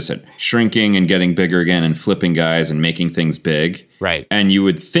exactly what I just said, shrinking and getting bigger again and flipping guys and making things big. Right. And you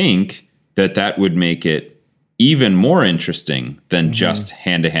would think that would make it even more interesting than just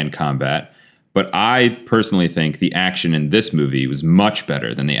hand-to-hand combat. But I personally think the action in this movie was much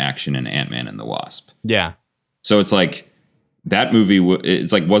better than the action in Ant-Man and the Wasp. Yeah. So it's like that movie,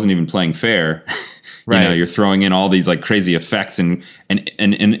 it's like wasn't even playing fair. Right. You know, you're throwing in all these like crazy effects and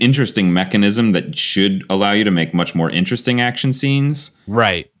an interesting mechanism that should allow you to make much more interesting action scenes.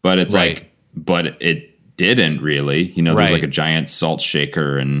 Right. But it's but it didn't really. You know, there's like a giant salt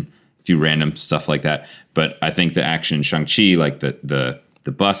shaker and a few random stuff like that. But I think the action in Shang-Chi, like the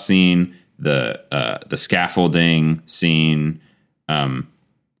bus scene, the scaffolding scene,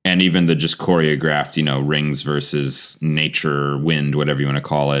 and even the just choreographed, you know, rings versus nature, wind, whatever you want to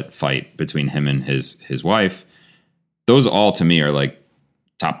call it, fight between him and his wife. Those all to me are like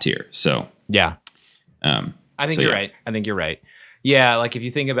top tier. So yeah, I think So, you're yeah. right. I think you're right. Yeah, like if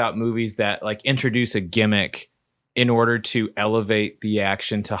you think about movies that like introduce a gimmick in order to elevate the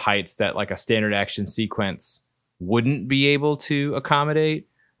action to heights that like a standard action sequence wouldn't be able to accommodate.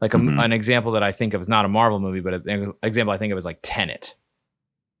 Like an example that I think of is not a Marvel movie, but an example I think of is like Tenet,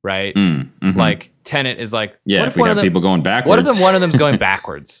 right? Like Tenet is like, Yeah, what if we have people going backwards. what if one of them's going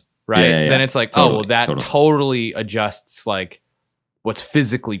backwards, right? Yeah. Then it's like, Totally, oh, well, that totally adjusts like what's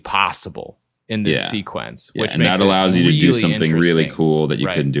physically possible in this sequence, which and makes that allows you to do something really interesting. cool that you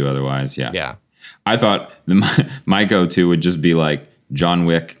couldn't do otherwise. Yeah. Yeah. I thought my go-to would just be like John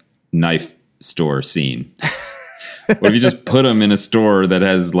Wick knife store scene. What if you just put them in a store that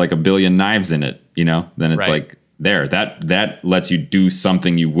has like a billion knives in it, you know? Then it's like there. That lets you do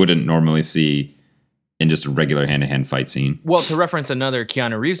something you wouldn't normally see in just a regular hand-to-hand fight scene. Well, to reference another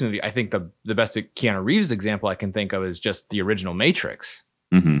Keanu Reeves movie, I think the best Keanu Reeves example I can think of is just the original Matrix.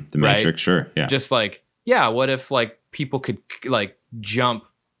 The Matrix, sure. Yeah. Just like, yeah, what if like people could like jump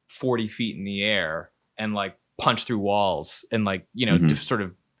 40 feet in the air and like punch through walls and like, you know, to sort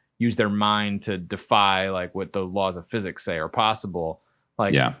of use their mind to defy like what the laws of physics say are possible.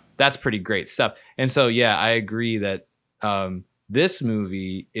 Like, that's pretty great stuff. And so, yeah, I agree that this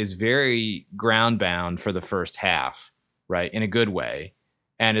movie is very groundbound for the first half, right? In a good way.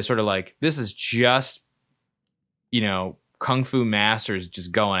 And it's sort of like, this is just, you know, Kung Fu masters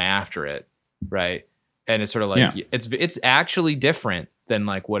just going after it, right? And it's sort of like, it's actually different than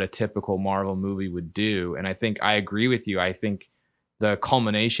like what a typical Marvel movie would do. And I think I agree with you. I think the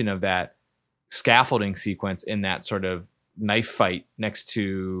culmination of that scaffolding sequence in that sort of knife fight next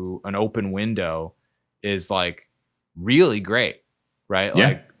to an open window is like really great, right?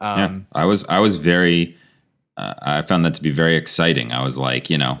 Like, I was very, I found that to be very exciting. I was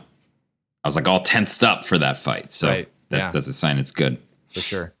like, you know, I was like all tensed up for that fight. So that's a sign it's good. For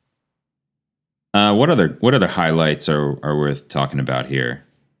sure. What other highlights are worth talking about here?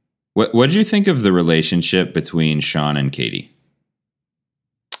 What did you think of the relationship between Sean and Katie?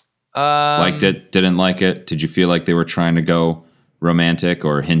 Liked it? Didn't like it? Did you feel like they were trying to go romantic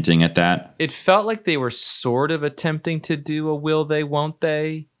or hinting at that? It felt like they were sort of attempting to do a will they, won't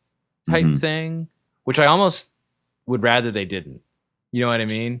they type thing, which I almost would rather they didn't. You know what I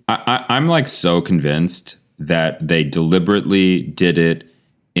mean? I'm like so convinced that they deliberately did it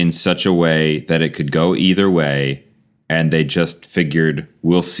in such a way that it could go either way. And they just figured,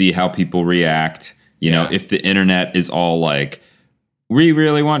 we'll see how people react. You know, if the internet is all like, we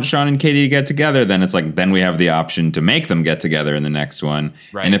really want Sean and Katie to get together, then it's like, then we have the option to make them get together in the next one.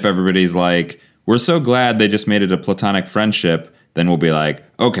 Right. And if everybody's like, we're so glad they just made it a platonic friendship, then we'll be like,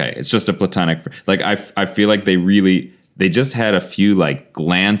 okay, it's just a platonic. Like, I feel like they just had a few like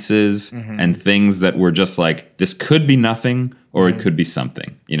glances and things that were just like, this could be nothing or it could be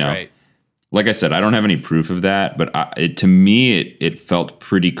something, you know? Right. Like I said, I don't have any proof of that, but to me, it felt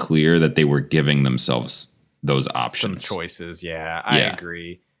pretty clear that they were giving themselves those options. Some choices. Yeah, I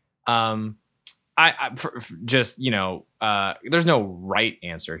agree. Just, you know, there's no right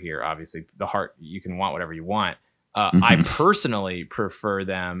answer here. Obviously, the heart, you can want whatever you want. I personally prefer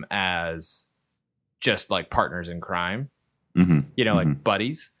them as just like partners in crime, you know, like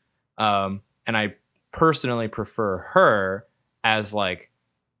buddies. And I personally prefer her as like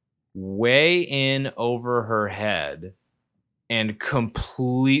way in over her head and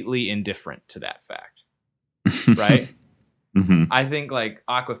completely indifferent to that fact. Right? I think like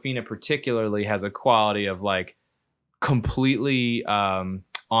Awkwafina particularly has a quality of like completely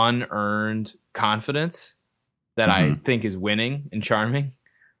unearned confidence that I think is winning and charming,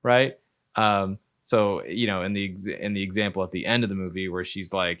 right? So, you know, in the example at the end of the movie where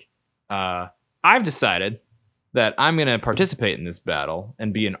she's like, I've decided that I'm going to participate in this battle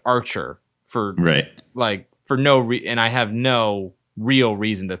and be an archer for and I have no real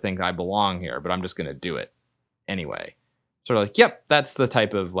reason to think I belong here, but I'm just going to do it anyway. Sort of like, yep, that's the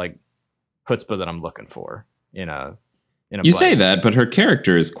type of like chutzpah that I'm looking for in a You say that, but her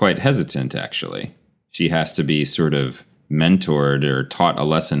character is quite hesitant, actually. She has to be sort of mentored or taught a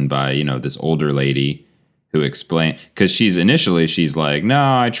lesson by, you know, this older lady who explain, because she's like,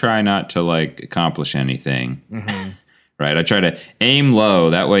 no, I try not to like accomplish anything. Right. I try to aim low.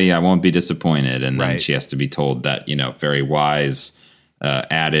 That way I won't be disappointed. And then she has to be told that, you know, very wise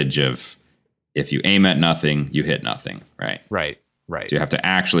adage of, if you aim at nothing, you hit nothing. Right. So you have to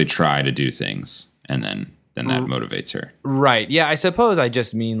actually try to do things. And then that motivates her. Right. Yeah. I suppose I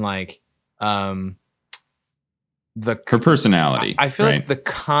just mean like, her personality. I feel like the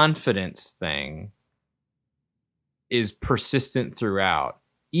confidence thing is persistent throughout,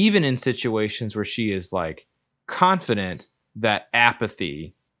 even in situations where she is like confident that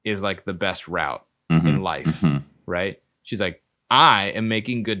apathy is like the best route in life, right? She's like, I am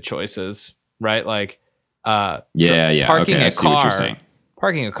making good choices, right? Like, Yeah. parking Okay, I a see what you're car, saying.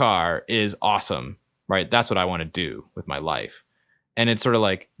 parking a car is awesome, right? That's what I want to do with my life. And it's sort of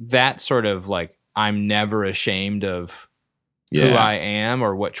like that sort of like, I'm never ashamed of who I am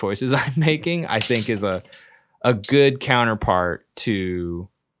or what choices I'm making, I think is a good counterpart to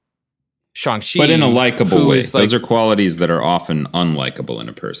Shang-Chi. But in a likable way. Like, those are qualities that are often unlikable in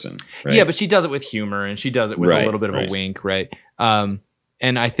a person. Right? Yeah, but she does it with humor and she does it with a little bit of right. a wink, right? And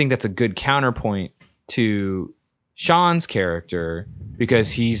I think that's a good counterpoint to Sean's character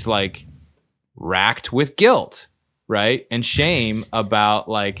because he's like racked with guilt, right? And shame about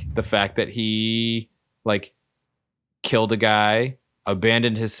like the fact that he like killed a guy,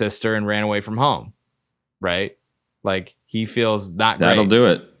 abandoned his sister, and ran away from home, right? Like he feels not great. That'll do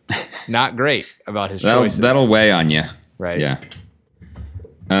it. Not great about his choices. That'll weigh on you. Right. Yeah.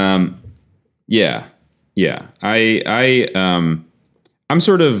 Yeah. I'm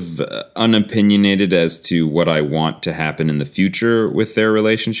sort of unopinionated as to what I want to happen in the future with their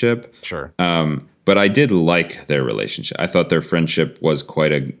relationship. Sure. But I did like their relationship. I thought their friendship was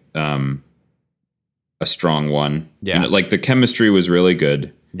quite a strong one. Yeah. You know, like the chemistry was really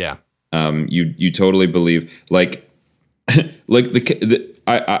good. Yeah. You totally believe like I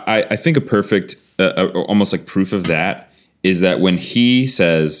think a perfect almost like proof of that is that when he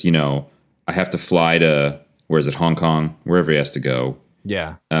says, you know, I have to fly to where is it, Hong Kong, wherever he has to go.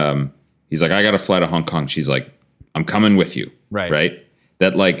 Yeah. He's like, I got to fly to Hong Kong. She's like, I'm coming with you. Right.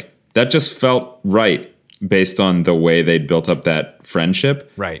 That just felt right based on the way they'd built up that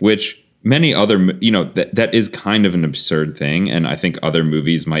friendship. Right. Which many other, you know, that is kind of an absurd thing. And I think other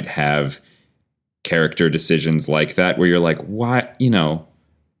movies might have character decisions like that where you're like, why, you know,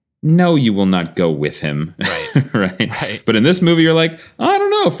 no, you will not go with him. Right. right. But in this movie, you're like, I don't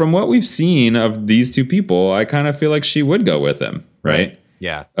know. From what we've seen of these two people, I kind of feel like she would go with him. Right.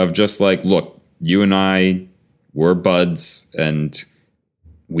 Yeah. Of just like, look, you and I were buds and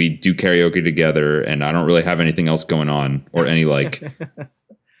we do karaoke together and I don't really have anything else going on or any like,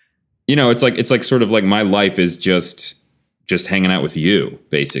 you know, it's like sort of like my life is just hanging out with you,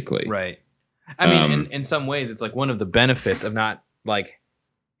 basically. Right. I mean, in some ways, it's like one of the benefits of not like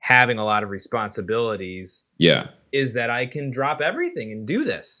having a lot of responsibilities. Yeah. Is that I can drop everything and do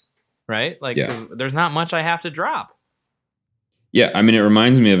this. Right. Like there's not much I have to drop. Yeah. I mean, it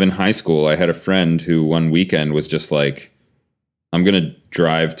reminds me of in high school, I had a friend who one weekend was just like, I'm going to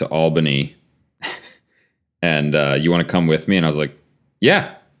drive to Albany and you want to come with me? And I was like,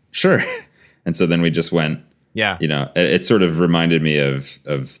 yeah, sure. And so then we just went. Yeah. You know, it sort of reminded me of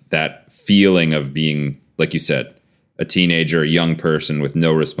that feeling of being, like you said, a teenager, a young person with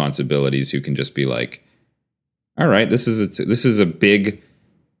no responsibilities who can just be like, all right, this is a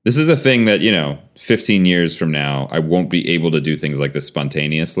thing that, you know, 15 years from now, I won't be able to do things like this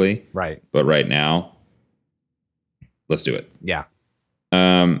spontaneously. Right. But right now, let's do it. Yeah.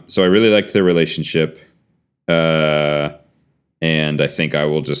 So I really liked their relationship. And I think I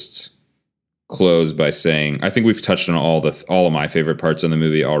will just close by saying, I think we've touched on all of my favorite parts of the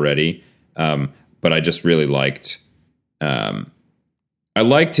movie already. But I just really liked, the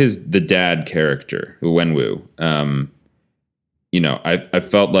dad character, Wenwu. You know, I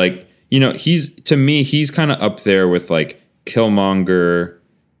felt like, you know, he's kind of up there with like Killmonger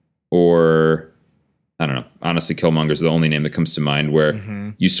or I don't know. Honestly, Killmonger is the only name that comes to mind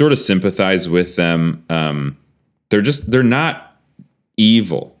where you sort of sympathize with them. They're not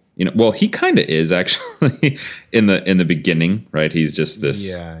evil. You know, well, he kind of is actually in the beginning, right? He's just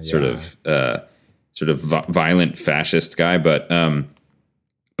this sort of violent fascist guy, but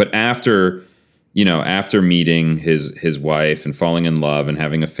after meeting his wife and falling in love and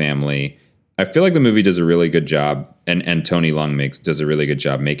having a family, I feel like the movie does a really good job, and Tony Leung does a really good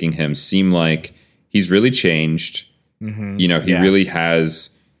job making him seem like he's really changed. Mm-hmm. You know, he really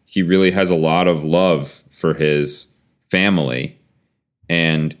has a lot of love for his family,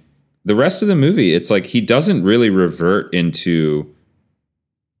 and the rest of the movie, it's like he doesn't really revert into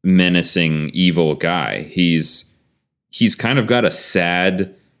menacing evil guy. He's kind of got a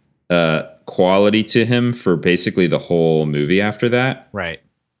sad quality to him for basically the whole movie after that. Right.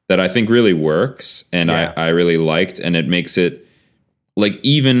 That I think really works, and I really liked, and it makes it like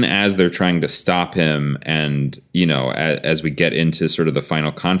even as they're trying to stop him, and you know, as we get into sort of the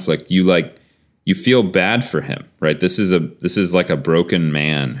final conflict, you feel bad for him, right? This is like a broken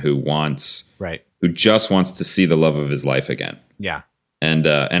man who just wants to see the love of his life again. Yeah. And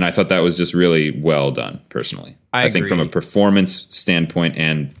I thought that was just really well done, personally. I think from a performance standpoint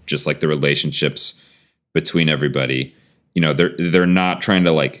and just like the relationships between everybody, they're not trying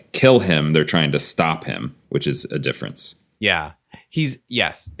to like kill him, they're trying to stop him, which is a difference. Yeah.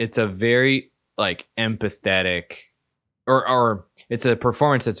 It's a very like empathetic or it's a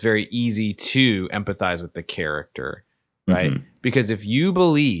performance that's very easy to empathize with the character, right? Mm-hmm. Because if you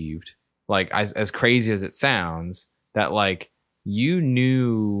believed, like as crazy as it sounds, that like you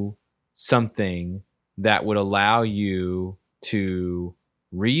knew something that would allow you to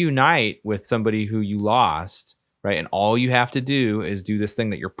reunite with somebody who you lost, right? And all you have to do is do this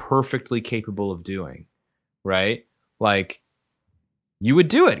thing that you're perfectly capable of doing, right? Like, you would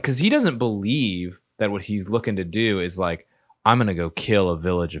do it because he doesn't believe that what he's looking to do is like, I'm going to go kill a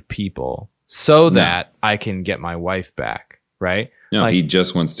village of people so that I can get my wife back, right? No, like, he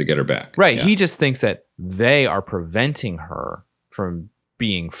just wants to get her back. Right. Yeah. He just thinks that they are preventing her from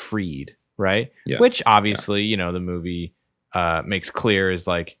being freed, right? Yeah. Which obviously, the movie makes clear is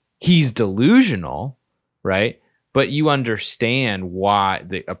like, he's delusional, right? But you understand why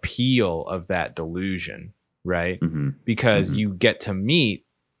the appeal of that delusion, right? Mm-hmm. Because you get to meet,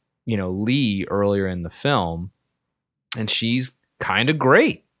 Lee earlier in the film, and she's kind of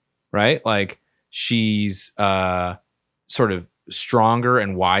great, right? Like she's sort of stronger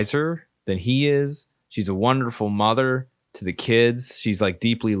and wiser than he is. She's a wonderful mother to the kids. She's like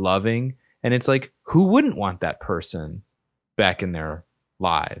deeply loving. And it's like, who wouldn't want that person back in their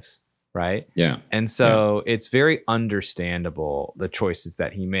lives? Right. Yeah. And so it's very understandable, the choices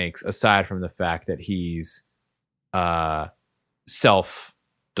that he makes, aside from the fact that he's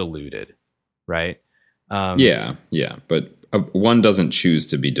self-deluded. Right. Yeah. But one doesn't choose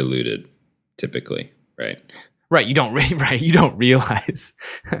to be deluded typically. Right. Right. You don't realize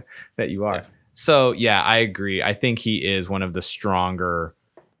that you are. Yeah. So, yeah, I agree. I think he is one of the stronger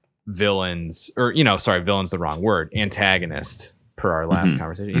villains, or, villain's the wrong word, antagonist, per our last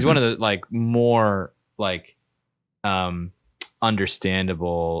conversation. He's one of the like more like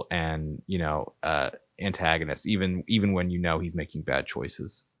understandable and antagonists, even when he's making bad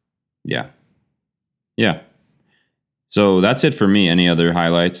choices. Yeah. So that's it for me. Any other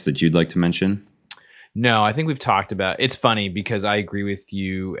highlights that you'd like to mention? No, I think we've talked about. It's funny because I agree with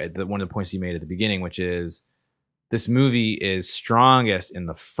you at one of the points you made at the beginning, which is this movie is strongest in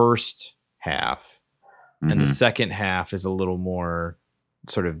the first half. And the second half is a little more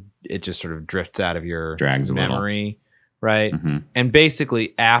it just sort of drifts out of your memory, right? Mm-hmm. And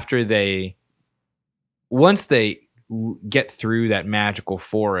basically once they get through that magical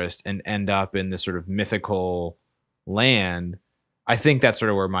forest and end up in this sort of mythical land, I think that's sort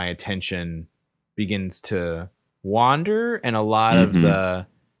of where my attention begins to wander, and a lot of the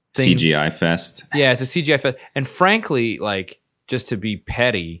things, CGI fest. Yeah, it's a CGI fest. And frankly, like, just to be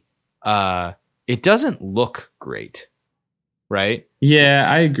petty, it doesn't look great, right? Yeah,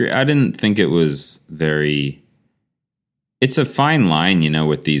 I agree. I didn't think it was very... It's a fine line,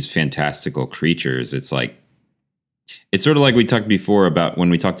 with these fantastical creatures. It's like... It's sort of like we talked before about when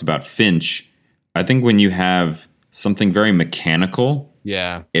we talked about Finch. I think when you have something very mechanical,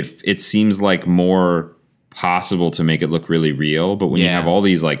 it seems like more possible to make it look really real. But when you have all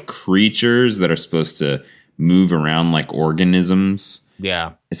these like creatures that are supposed to move around like organisms,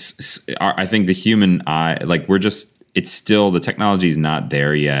 I think the human eye, like it's still, the technology is not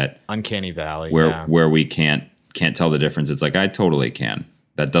there yet. Uncanny Valley, where we can't tell the difference. It's like, I totally can.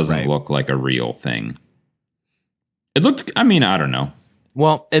 That doesn't look like a real thing. It looked, I don't know.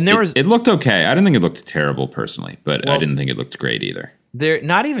 Well, and it looked okay. I didn't think it looked terrible personally, but I didn't think it looked great either. There,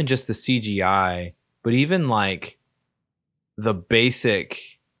 not even just the CGI, but even like the basic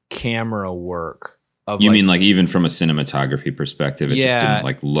camera work of. You mean like even from a cinematography perspective, it just didn't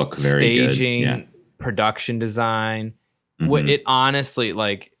like look very good. Staging, production design. What it honestly,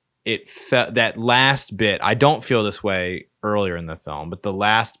 like, it felt, that last bit. I don't feel this way earlier in the film, but the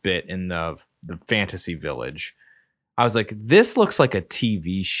last bit in the fantasy village, I was like, this looks like a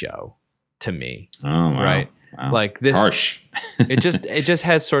TV show to me. Oh, wow. Right? Wow. Like this, harsh. it just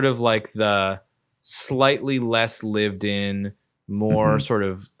has sort of like the slightly less lived in, more sort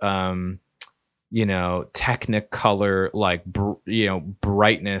of technicolor, like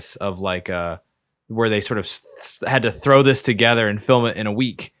brightness of like where they sort of had to throw this together and film it in a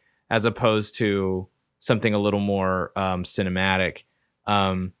week, as opposed to something a little more cinematic.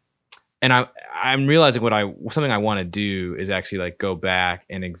 And I'm realizing something I want to do is actually like go back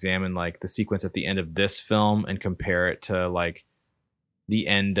and examine like the sequence at the end of this film and compare it to like the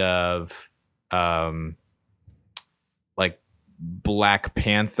end of like Black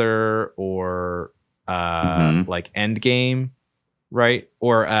Panther or like Endgame, right?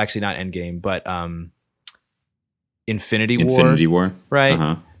 Or actually not Endgame, but Infinity War. Infinity War. Right?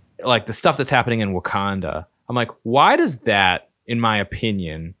 Uh-huh. Like the stuff that's happening in Wakanda. I'm like, why does that, in my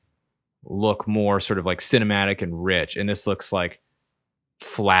opinion, look more sort of like cinematic and rich, and this looks like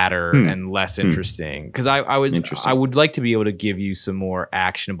flatter and less interesting? Because I would like to be able to give you some more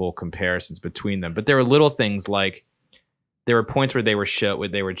actionable comparisons between them, but there were little things like there were points where they would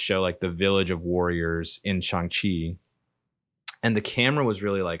show like the village of warriors in Shang-Chi, and the camera was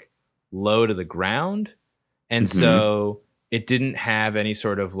really like low to the ground, and so it didn't have any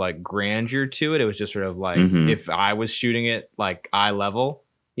sort of like grandeur to it. It was just sort of like if I was shooting it like eye level,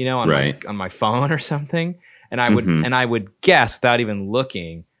 you know, on my phone or something. And I would guess without even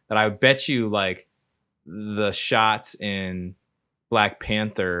looking that I would bet you like the shots in Black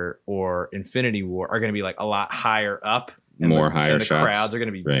Panther or Infinity War are going to be like a lot higher up, and higher the shots. Crowds are going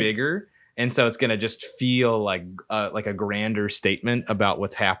to be bigger, and so it's going to just feel like a grander statement about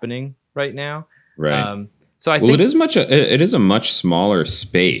what's happening right now. Right. So I think it is a much smaller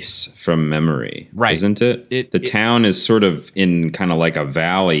space from memory, right? Isn't it? The town is sort of in kind of like a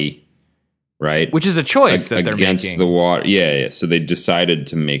valley. Right, which is a choice that they're against making. the water. Yeah. So they decided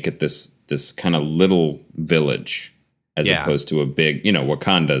to make it this kind of little village as opposed to a big,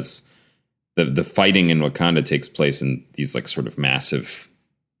 Wakanda's. The fighting in Wakanda takes place in these like sort of massive,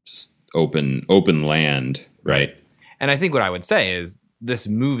 just open land, right? And I think what I would say is this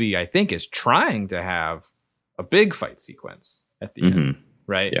movie, I think, is trying to have a big fight sequence at the end.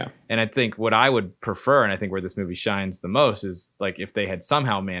 Right. Yeah. And I think what I would prefer, and I think where this movie shines the most, is like if they had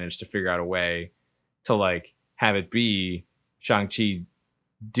somehow managed to figure out a way to like have it be Shang-Chi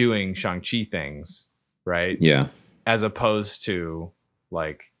doing Shang-Chi things. Right. Yeah. As opposed to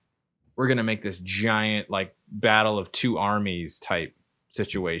like, we're going to make this giant like battle of two armies type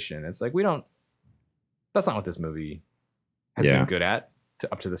situation. It's like, that's not what this movie has been good at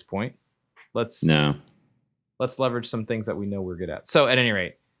up to this point. Let's leverage some things that we know we're good at. So at any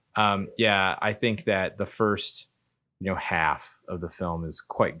rate, I think that the first, half of the film is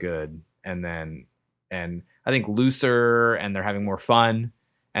quite good. And I think looser, and they're having more fun.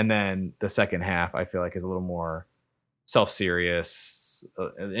 And then the second half, I feel like, is a little more self-serious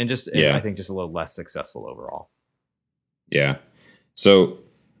and I think just a little less successful overall. Yeah. So,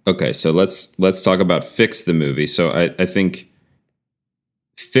 okay. So let's talk about fix the movie. So I think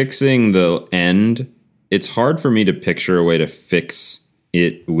fixing the end, it's hard for me to picture a way to fix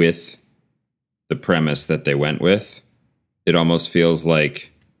it with the premise that they went with. It almost feels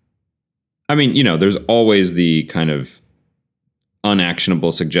like, there's always the kind of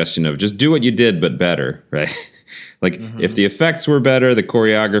unactionable suggestion of just do what you did, but better, right? Like if the effects were better, the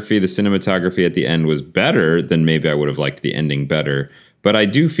choreography, the cinematography at the end was better, then maybe I would have liked the ending better. But I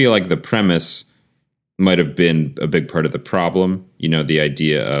do feel like the premise might have been a big part of the problem. The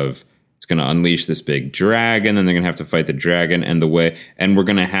idea of, it's going to unleash this big dragon, and they're going to have to fight the dragon, and we're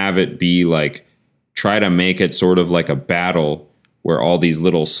going to have it be like, try to make it sort of like a battle where all these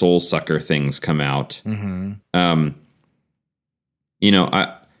little soul sucker things come out.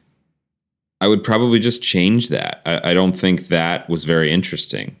 I would probably just change that. I don't think that was very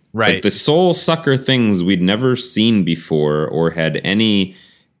interesting. Right. Like the soul sucker things we'd never seen before or had any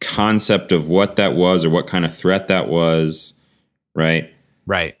concept of what that was or what kind of threat that was. Right.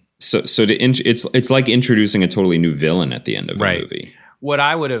 Right. So it's like introducing a totally new villain at the end of a movie. What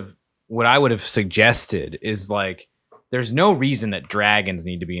I would have suggested is like, there's no reason that dragons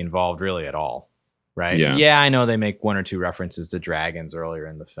need to be involved really at all, right? Yeah, I know they make one or two references to dragons earlier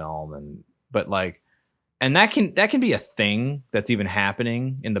in the film, but that can be a thing that's even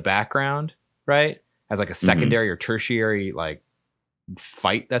happening in the background, right? As like a secondary or tertiary like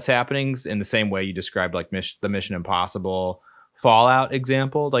fight that's happening in the same way you described like the Mission Impossible Fallout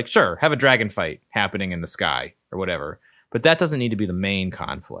example. Like, sure, have a dragon fight happening in the sky or whatever, but that doesn't need to be the main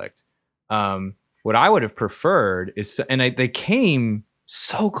conflict. What I would have preferred is, they came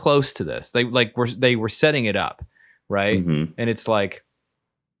so close to this. They were setting it up, right? And it's like,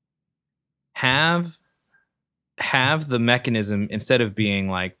 have the mechanism, instead of being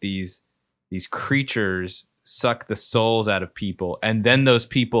like these creatures suck the souls out of people and then those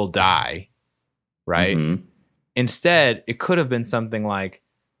people die, right? Instead, it could have been something like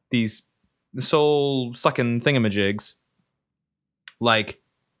these soul sucking thingamajigs, like,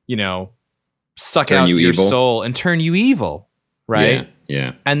 suck turn out you your evil. Soul and turn you evil, right?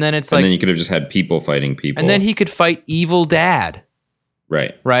 Yeah. And then it's and like, then you could have just had people fighting people, and then he could fight evil dad,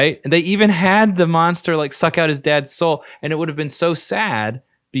 right? And they even had the monster like suck out his dad's soul, and it would have been so sad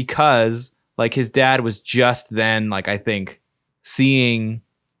because like his dad was just then, like, I think, seeing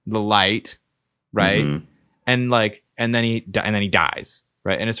the light, right? And then he dies,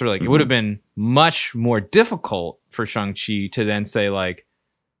 right? And it's sort of like, it would have been much more difficult for Shang-Chi to then say like,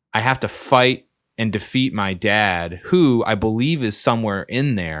 I have to fight and defeat my dad, who I believe is somewhere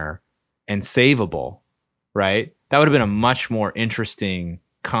in there and savable, right? That would have been a much more interesting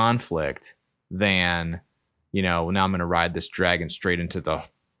conflict than, now I'm going to ride this dragon straight into the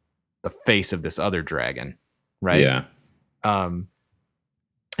face of this other dragon, right? Yeah.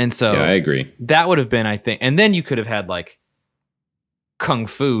 And so I agree. That would have been, I think, and then you could have had like kung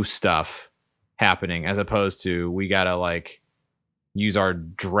fu stuff happening as opposed to we got to like use our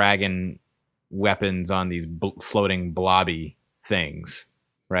dragon weapons on these floating blobby things,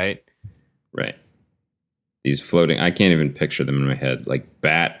 right? Right. These floating, I can't even picture them in my head, like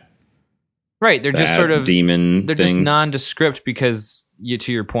bat. Right, they're just sort of demon. They're things. just nondescript because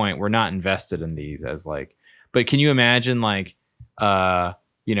to your point, we're not invested in these as like. But can you imagine like,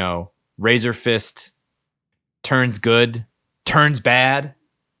 Razor Fist turns good, turns bad,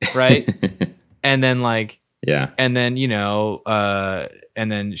 right? And then like, yeah, and then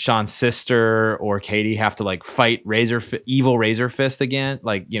and then Sean's sister or Katie have to like fight evil Razor Fist again,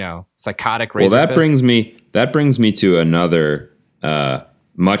 like psychotic Razor Fist. That brings me to another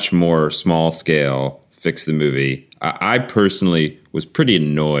much more small scale fix the movie. I personally was pretty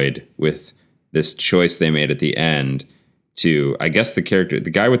annoyed with this choice they made at the end to, I guess the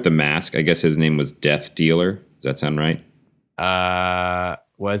guy with the mask, I guess his name was Death Dealer. Does that sound right?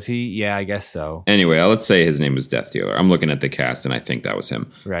 Was he? Yeah, I guess so. Anyway, let's say his name was Death Dealer. I'm looking at the cast and I think that was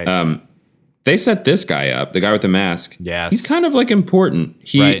him. Right. They set this guy up, the guy with the mask. Yes. He's kind of like important.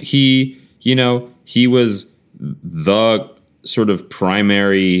 He was the sort of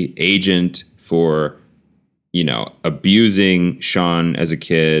primary agent for, abusing Sean as a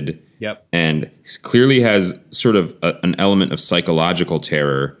kid. Yep. And he clearly has sort of an element of psychological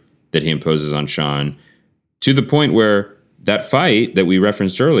terror that he imposes on Sean, to the point where that fight that we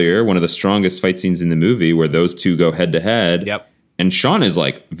referenced earlier, one of the strongest fight scenes in the movie where those two go head to head. Yep. And Sean is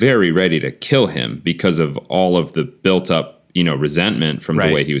like very ready to kill him because of all of the built up, resentment from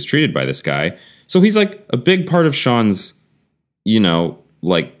the way he was treated by this guy. So he's like a big part of Sean's,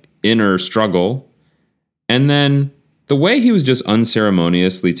 like inner struggle. And then the way he was just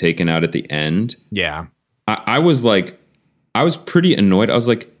unceremoniously taken out at the end. Yeah. I was pretty annoyed. I was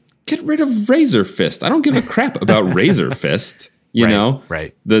like, get rid of Razor Fist. I don't give a crap about Razor Fist. You know?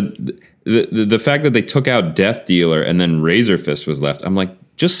 Right. The fact that they took out Death Dealer and then Razor Fist was left, I'm like,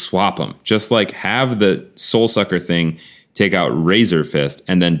 just swap them. Just like have the Soul Sucker thing take out Razor Fist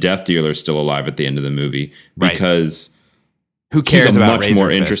and then Death Dealer's still alive at the end of the movie. Because who cares he's about much Razor more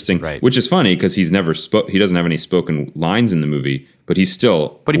Fist? Interesting, right. Which is funny because he doesn't have any spoken lines in the movie, but he's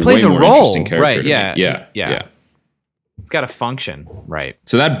still he plays way a more role. Interesting character. Right, Yeah. It's got a function, right?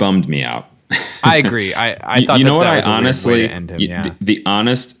 So that bummed me out. I agree. I thought what that I was honestly a weird way to end him, yeah. the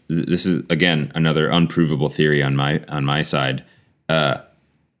honest. This is again another unprovable theory on my side.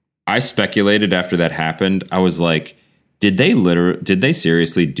 I speculated after that happened. I was like, did they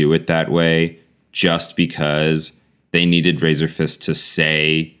seriously do it that way just because they needed Razor Fist to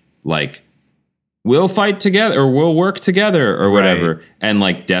say like, we'll fight together or we'll work together or whatever, right. And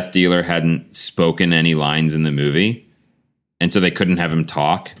like Death Dealer hadn't spoken any lines in the movie? And so they couldn't have him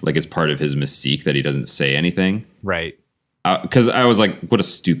talk, like it's part of his mystique that he doesn't say anything. Right. Because I was like, what a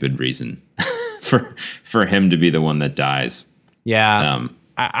stupid reason for him to be the one that dies. Yeah.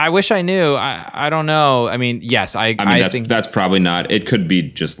 I wish I knew. I don't know. I mean, yes, I think that's probably not. It could be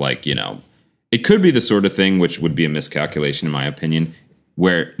just like, it could be the sort of thing which would be a miscalculation in my opinion,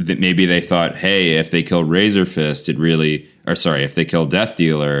 where maybe they thought, hey, if they kill Razor Fist, if they kill Death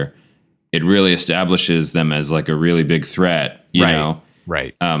Dealer, it really establishes them as like a really big threat, you know?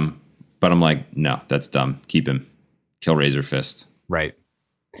 Right. But I'm like, no, that's dumb. Keep him. Kill Razor Fist. Right.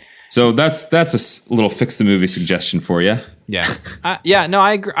 So that's a little fix the movie suggestion for you. Yeah. No,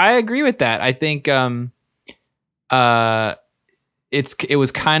 I agree with that. I think it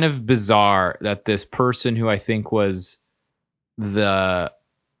was kind of bizarre that this person who I think was the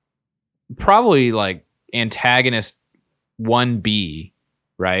probably like antagonist 1B,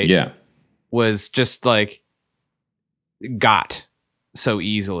 right? Yeah. Was just like got so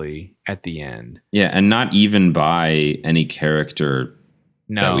easily at the end. Yeah, and not even by any character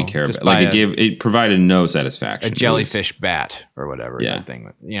that we care about. Like it provided no satisfaction. A jellyfish bat or whatever. Yeah. That thing.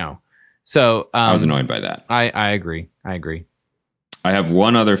 So I was annoyed by that. I agree. I have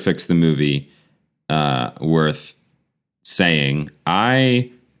one other fix the movie worth saying.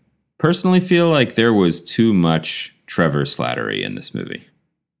 I personally feel like there was too much Trevor Slattery in this movie.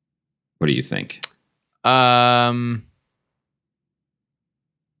 What do you think? I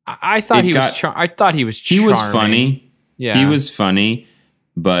thought he was charming. He was funny. Yeah. He was funny,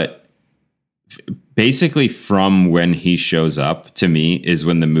 but basically from when he shows up to me is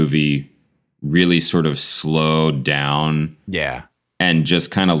when the movie really sort of slowed down Yeah. and just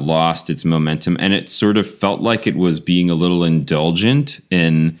kind of lost its momentum. And it sort of felt like it was being a little indulgent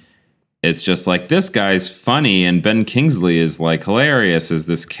in, it's just like, this guy's funny and Ben Kingsley is like hilarious as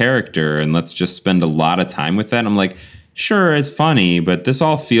this character, and let's just spend a lot of time with that. And I'm like, sure, it's funny, but this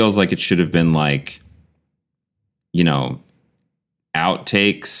all feels like it should have been like, you know,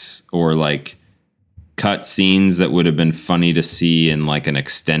 outtakes or like cut scenes that would have been funny to see in like an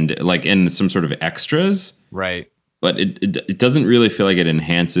extended, like in some sort of extras. Right. But it doesn't really feel like it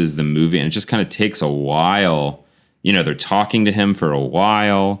enhances the movie, and it just kind of takes a while. You know, they're talking to him for a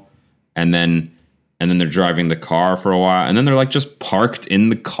while, and then they're driving the car for a while, and then they're like just parked in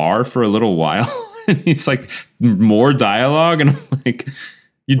the car for a little while. And he's like, more dialogue, and I'm like,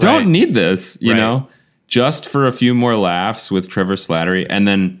 you don't need this, you know, just for a few more laughs with Trevor Slattery, and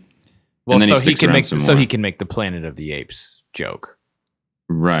then he sticks around some more. So he can make the Planet of the Apes joke.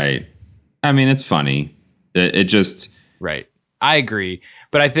 Right. I mean, it's funny. It just... Right. I agree.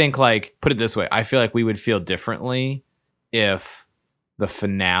 But I think, like, put it this way. I feel like we would feel differently if the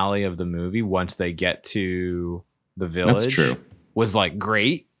finale of the movie, once they get to the village, That's true, was, like,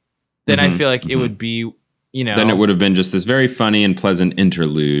 great. Then I feel like it would be, you know... Then it would have been just this very funny and pleasant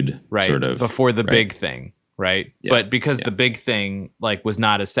interlude, sort of. Before the big thing, right? Yeah. But because the big thing, like, was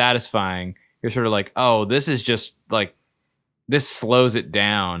not as satisfying, you're sort of like, oh, this is just, like... This slows it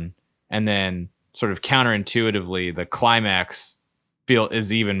down, and then... sort of counterintuitively, the climax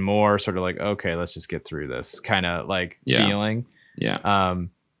is even more sort of like, okay, let's just get through this kind of like feeling. Yeah.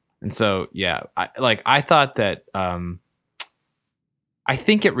 And so, I thought that, I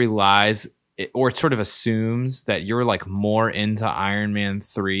think it relies or it sort of assumes that you're like more into Iron Man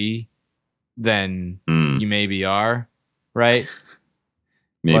 3 than you maybe are. Right.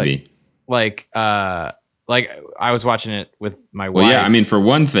 Maybe. Like I was watching it with my wife. Well, yeah, I mean, for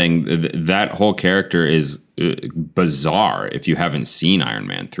one thing, that whole character is bizarre if you haven't seen Iron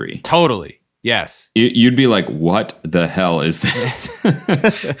Man 3. Totally. Yes. You'd be like, what the hell is this?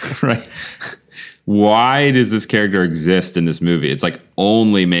 Right? Why does this character exist in this movie? It's like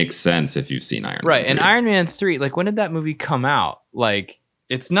only makes sense if you've seen Iron Man 3. Right, and Iron Man 3, like when did that movie come out? Like,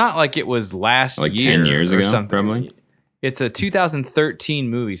 it's not like it was last like year 10 years or ago, something. probably. It's a 2013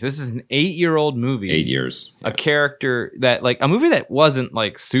 movie. So this is an 8-year-old movie. 8 years. A character that, like, a movie that wasn't,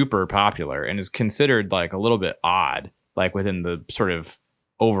 like, super popular and is considered, like, a little bit odd, like, within the sort of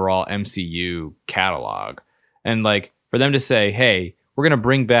overall MCU catalog. And, like, for them to say, hey, we're going to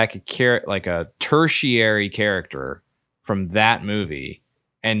bring back a tertiary character from that movie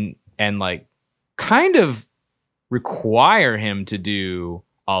and, like, kind of require him to do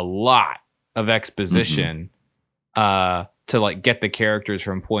a lot of exposition to like get the characters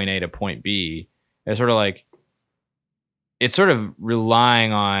from point A to point B. It's sort of like, it's sort of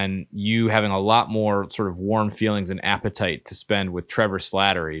relying on you having a lot more sort of warm feelings and appetite to spend with Trevor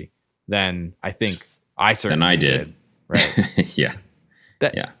Slattery than I think I certainly did. Right. Yeah.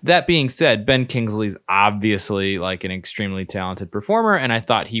 That being said, Ben Kingsley's obviously like an extremely talented performer, and I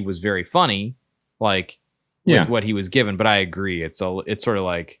thought he was very funny, like with what he was given. But I agree, it's sort of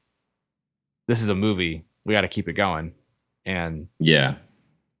like, this is a movie. We got to keep it going. And yeah,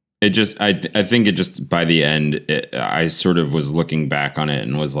 it just, I think it just, by the end, I sort of was looking back on it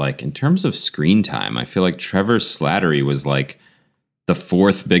and was like, in terms of screen time, I feel like Trevor Slattery was like the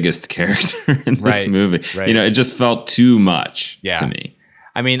fourth biggest character in this movie. Right. You know, it just felt too much to me.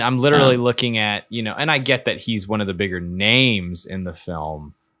 I mean, I'm literally looking at, you know, and I get that he's one of the bigger names in the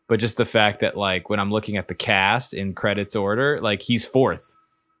film, but just the fact that like when I'm looking at the cast in credits order, like he's fourth.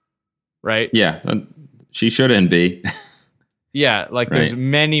 Right. Yeah. She shouldn't be. Yeah, like there's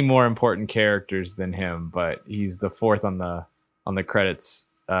many more important characters than him, but he's the fourth on the credits.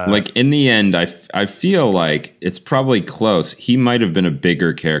 Like in the end, I feel like it's probably close. He might have been a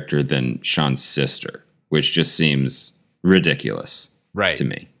bigger character than Sean's sister, which just seems ridiculous, to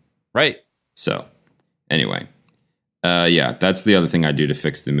me. Right. So, anyway, that's the other thing I do to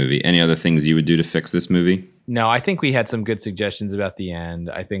fix the movie. Any other things you would do to fix this movie? No, I think we had some good suggestions about the end.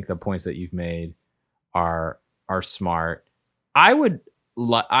 I think the points that you've made are smart. I would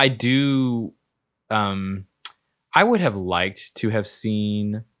have liked to have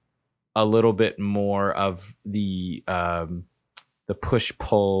seen a little bit more of the push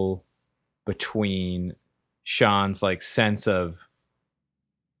pull between Sean's like sense of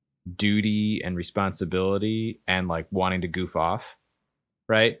duty and responsibility and like wanting to goof off,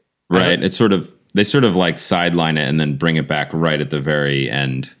 right? Right. It's sort of, they sort of like sideline it and then bring it back right at the very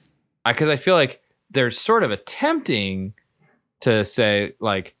end. Because I feel like they're sort of attempting to say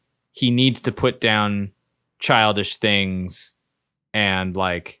like he needs to put down childish things and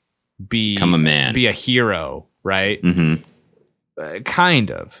like become a man, be a hero, right? Mm-hmm.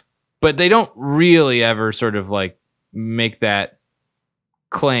 Kind of, but they don't really ever sort of like make that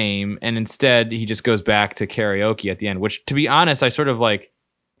claim, and instead he just goes back to karaoke at the end, which, to be honest, I sort of like.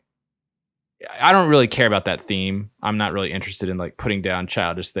 I don't really care about that theme. I'm not really interested in like putting down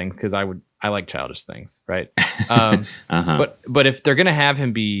childish things because I like childish things, right? But if they're gonna have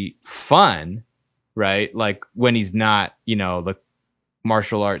him be fun, right? Like when he's not, the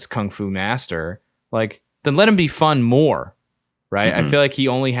martial arts kung fu master, like then let him be fun more, right? Mm-hmm. I feel like he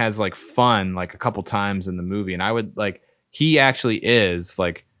only has like fun like a couple times in the movie, and I would like he actually is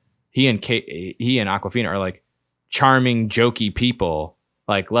like he and Awkwafina are like charming, jokey people.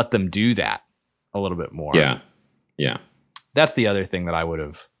 Like let them do that a little bit more. Yeah. That's the other thing that I would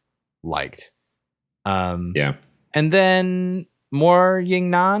have liked. Yeah. And then more Ying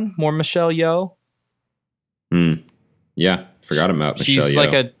Nan, more Michelle Yeoh. Yeah. Forgot about Michelle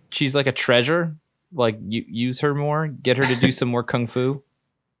Yeoh. She's like a treasure. Like use her more, get her to do some more kung fu.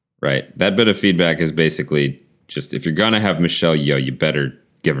 Right. That bit of feedback is basically just if you're gonna have Michelle Yeoh, you better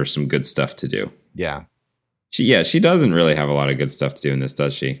give her some good stuff to do. Yeah. She doesn't really have a lot of good stuff to do in this,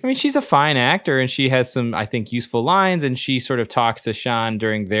 does she? I mean, she's a fine actor, and she has some, I think, useful lines, and she sort of talks to Sean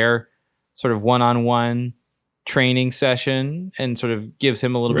during their sort of one-on-one training session and sort of gives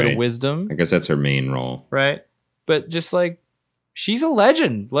him a little bit of wisdom. I guess that's her main role. Right. But just like, she's a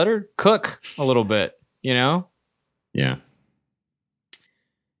legend. Let her cook a little bit, Yeah.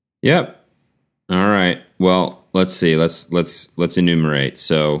 Yep. All right. Well, let's see. Let's enumerate.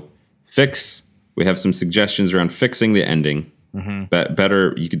 So, we have some suggestions around fixing the ending.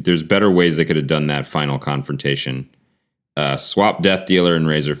 Mm-hmm. There's better ways they could have done that final confrontation. Swap Death Dealer and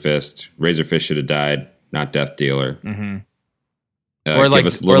Razor Fist. Razor Fist should have died, not Death Dealer. Mm-hmm. Or like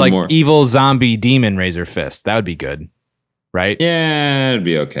more evil zombie demon Razor Fist. That would be good, right? Yeah, it'd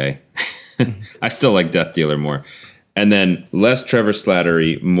be okay. I still like Death Dealer more. And then less Trevor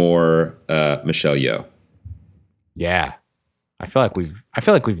Slattery, more Michelle Yeoh. Yeah. I feel like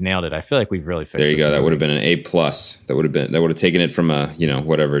we've nailed it. I feel like we've really fixed it. There you go. That would have been an A+. That would have taken it from a,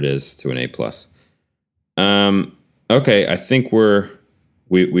 whatever it is to an A+. Okay, I think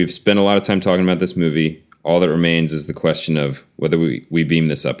we've spent a lot of time talking about this movie. All that remains is the question of whether we beam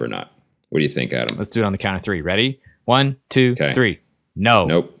this up or not. What do you think, Adam? Let's do it on the count of 3. Ready? 1, 2, 3. No.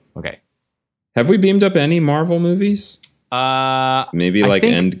 Nope. Okay. Have we beamed up any Marvel movies? Maybe like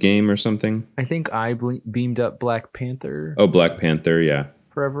Endgame or something. I think I beamed up Black Panther. Oh, Black Panther, yeah.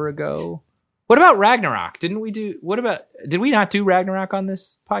 Forever ago. What about Ragnarok? Did we not do Ragnarok on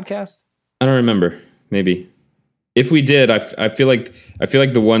this podcast? I don't remember. Maybe. If we did, I feel like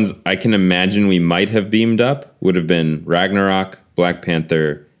the ones I can imagine we might have beamed up would have been Ragnarok, Black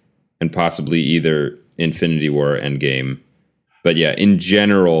Panther, and possibly either Infinity War or Endgame. But yeah, in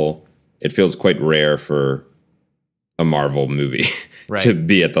general, it feels quite rare for a Marvel movie to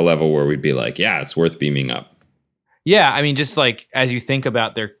be at the level where we'd be like, yeah, it's worth beaming up. Yeah, I mean, just like as you think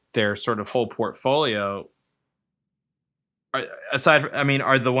about their sort of whole portfolio,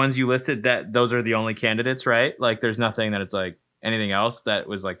 are the ones you listed that those are the only candidates, right? Like, there's nothing that it's like anything else that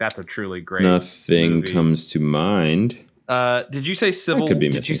was like that's a truly great. Nothing movie. Comes to mind. Did you say Civil?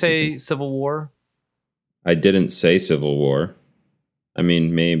 Did you say Civil War? I didn't say Civil War. I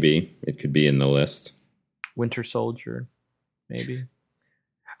mean, maybe it could be in the list. Winter Soldier, maybe.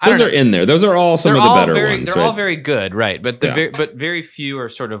 Those are in there. Those are all some of the better ones. They're all very good, right? But but very few are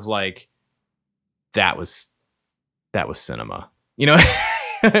sort of like that was cinema.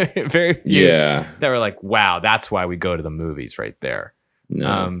 Very few that were like, wow, that's why we go to the movies right there.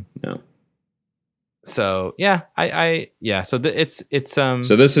 No. So yeah, So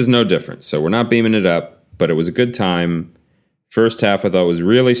So this is no different. So we're not beaming it up, but it was a good time. First half I thought was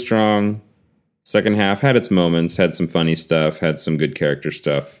really strong. Second half had its moments, had some funny stuff, had some good character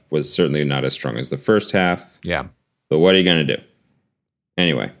stuff. Was certainly not as strong as the first half. Yeah. But what are you gonna do?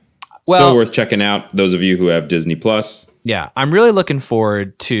 Anyway, still worth checking out. Those of you who have Disney Plus. Yeah, I'm really looking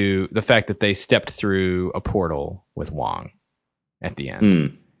forward to the fact that they stepped through a portal with Wong at the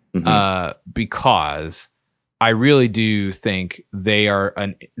end. Because I really do think they are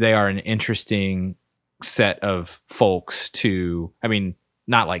an interesting set of folks to. I mean,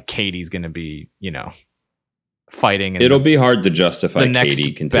 not like Katie's going to be, fighting. It'll be hard to justify the next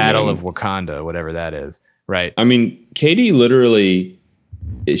Katie continuing. Battle of Wakanda, whatever that is, right? I mean, Katie literally,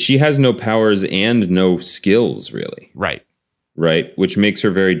 she has no powers and no skills, really. Right, which makes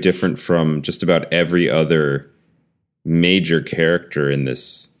her very different from just about every other major character in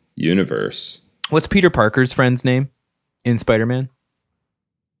this universe. What's Peter Parker's friend's name in Spider-Man?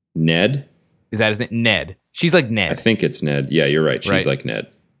 Ned? Is that his name? Ned. She's like Ned. I think it's Ned. Yeah, you're right. She's like Ned.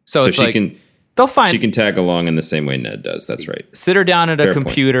 So it's she like can they'll find she can tag along in the same way Ned does. That's right. sit her down at a Fair point.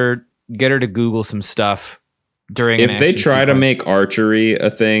 computer, get her to Google some stuff during. If an they action try to sequence. make archery a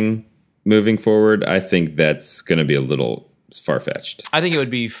thing moving forward, I think that's going to be a little far-fetched. I think it would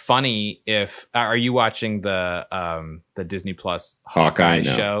be funny if. Are you watching the Disney Plus Hawkeye? No.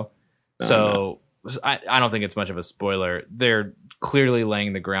 show? No, So I don't think it's much of a spoiler. They're clearly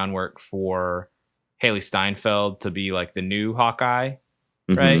laying the groundwork for Haley Steinfeld to be like the new Hawkeye,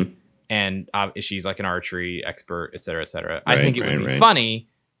 right? Mhm. And she's like an archery expert, et cetera, et cetera. Right, I think it would be right. funny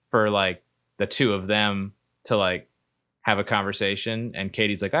for like the two of them to like have a conversation, and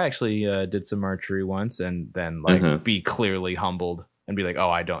Katie's like, I actually did some archery once, and then like be clearly humbled and be like, oh,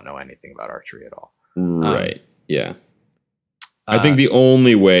 I don't know anything about archery at all. Right. Yeah. I think the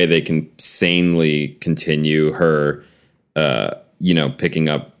only way they can sanely continue her, picking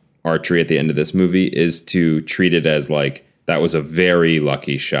up archery at the end of this movie is to treat it as like that was a very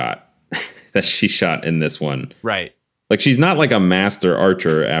lucky shot that she shot in this one. Right. Like she's not like a master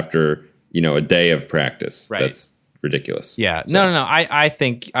archer after, a day of practice. Right. That's ridiculous. Yeah. So, No. I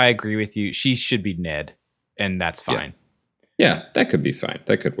think I agree with you. She should be Ned, and that's fine. Yeah, that could be fine.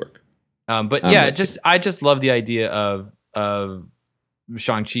 That could work. But yeah, I just love the idea of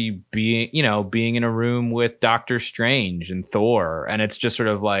Shang-Chi being in a room with Doctor Strange and Thor, and it's just sort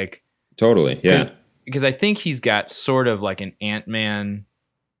of like Totally. Yeah. Because I think he's got sort of like an Ant-Man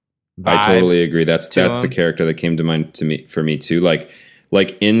vibe. I totally agree. That's him. the character that came to mind for me too.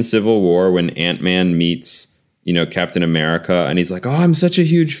 Like in Civil War when Ant-Man meets, Captain America, and he's like, "Oh, I'm such a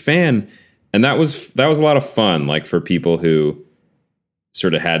huge fan." And that was a lot of fun, like for people who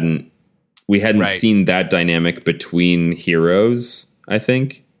sort of hadn't Right. seen that dynamic between heroes, I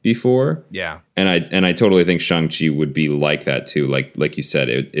think, before. Yeah. And I totally think Shang-Chi would be like that too. Like you said,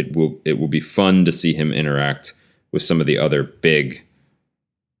 it will be fun to see him interact with some of the other big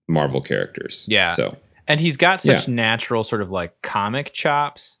Marvel characters. Yeah. So, and he's got such natural sort of like comic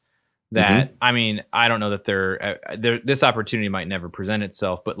chops that I mean, I don't know that this opportunity might never present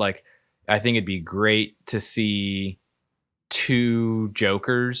itself, but like I think it'd be great to see two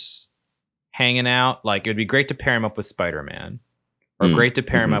Jokers hanging out. Like it would be great to pair him up with Spider-Man, or great to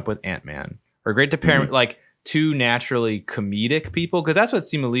pair him up with Ant-Man, or great to pair him like two naturally comedic people, because that's what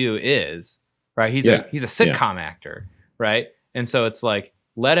Simu Liu is, right? He's a sitcom actor, right? And so it's like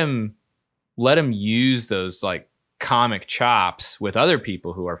let him use those like comic chops with other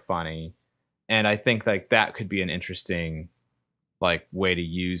people who are funny, and I think like that could be an interesting like way to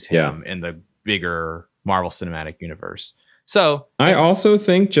use him in the bigger Marvel Cinematic Universe. So I also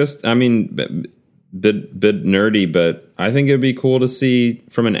think bit nerdy, but I think it'd be cool to see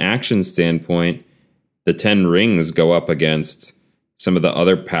from an action standpoint the 10 rings go up against some of the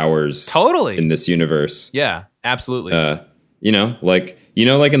other powers totally in this universe. Yeah, absolutely. Like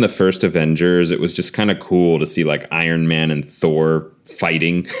in the first Avengers, it was just kind of cool to see like Iron Man and Thor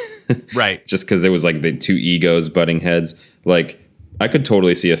fighting. Right. Just because there was like the two egos butting heads. Like I could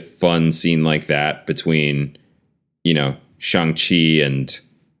totally see a fun scene like that between, Shang-Chi and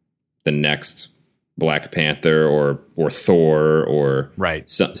the next Black Panther or Thor or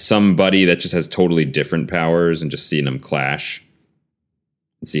somebody that just has totally different powers, and just seeing them clash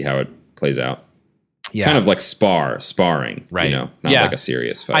and see how it plays out. Yeah. Kind of like sparring, right? Not like a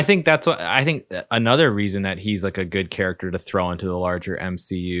serious fight. I think another reason that he's like a good character to throw into the larger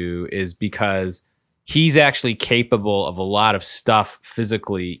MCU is because he's actually capable of a lot of stuff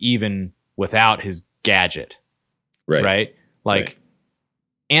physically, even without his gadget. Right? Like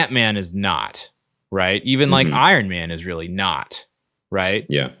Ant-Man is not, right? Even like Iron Man is really not, right?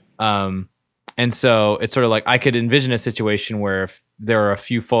 Yeah. And so it's sort of like I could envision a situation where if there are a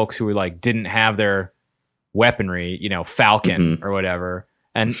few folks who like didn't have their weaponry, Falcon or whatever,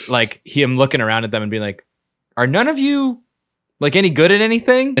 and like him looking around at them and being like, "Are none of you like any good at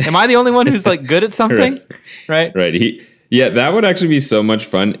anything? Am I the only one who's like good at something?" Right? Yeah, that would actually be so much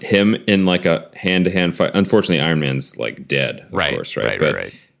fun. Him in like a hand-to-hand fight. Unfortunately, Iron Man's like dead, of course, right?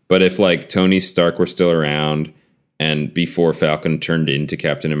 But if like Tony Stark were still around and before Falcon turned into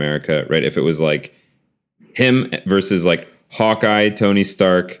Captain America, right? If it was like him versus like Hawkeye, Tony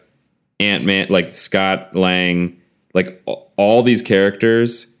Stark, Ant-Man, like Scott Lang, like all these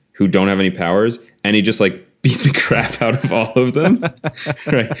characters who don't have any powers, and he just like beat the crap out of all of them,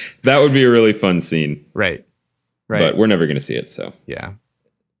 right? That would be a really fun scene. Right. But we're never going to see it, so. Yeah.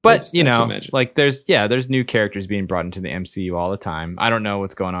 But, like there's new characters being brought into the MCU all the time. I don't know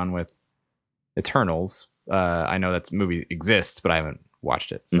what's going on with Eternals. I know that movie exists, but I haven't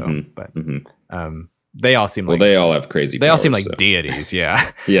watched it. So, they all seem like they all have crazy. They powers, all seem like deities. Yeah.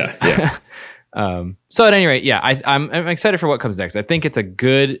 Yeah. So at any rate, yeah, I'm excited for what comes next. I think it's a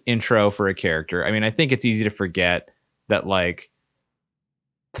good intro for a character. I mean, I think it's easy to forget that like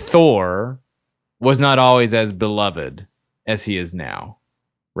Thor was not always as beloved as he is now,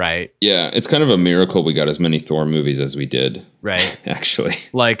 right? Yeah, it's kind of a miracle we got as many Thor movies as we did. Right. Actually.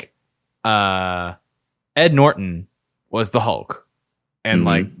 Like Ed Norton was the Hulk. And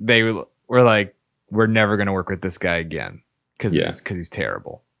like they were like, we're never going to work with this guy again because he's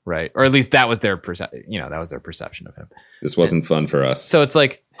terrible. Right. Or at least that was their perception of him. This wasn't fun for us. So it's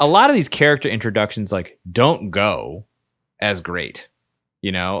like a lot of these character introductions like don't go as great.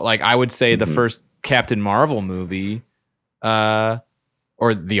 You know, like I would say the first Captain Marvel movie, or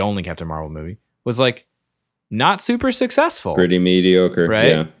the only Captain Marvel movie, was like not super successful. Pretty mediocre.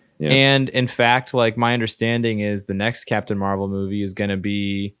 Right. Yeah. And in fact, like my understanding is the next Captain Marvel movie is going to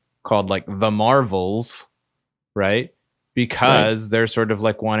be called like The Marvels. Right. Because they're sort of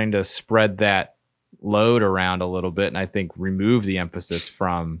like wanting to spread that load around a little bit, and I think remove the emphasis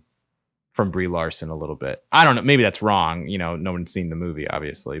from Brie Larson a little bit. I don't know. Maybe that's wrong. You know, no one's seen the movie,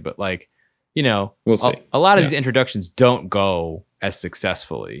 obviously, but like, you know, we'll see. A lot of these introductions don't go as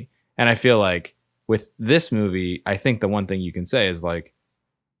successfully, and I feel like with this movie, I think the one thing you can say is like,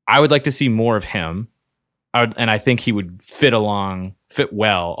 I would like to see more of him, and I think he would fit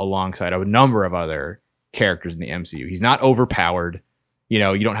well alongside a number of other characters in the MCU. He's not overpowered. You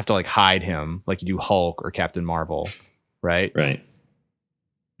know, you don't have to like hide him like you do Hulk or Captain Marvel, right? Right.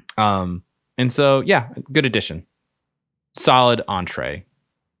 And so yeah, good addition. Solid entree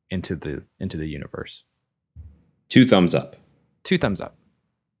into the universe. 2 thumbs up. 2 thumbs up.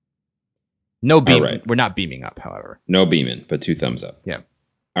 No beam. Right. We're not beaming up, however. No beaming, but 2 thumbs up. Yeah.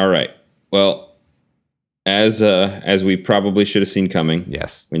 All right. Well, as we probably should have seen coming.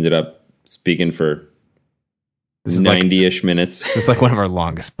 Yes. We ended up speaking for 90-ish minutes. This is like one of our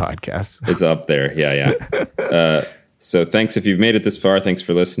longest podcasts. It's up there. Yeah. So thanks if you've made it this far. Thanks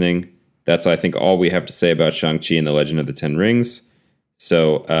for listening. That's, I think, all we have to say about Shang-Chi and the Legend of the Ten Rings.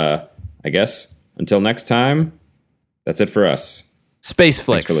 So I guess until next time, that's it for us. Space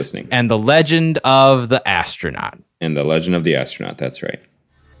Flicks. Thanks for listening. And the Legend of the Astronaut. And the Legend of the Astronaut. That's right.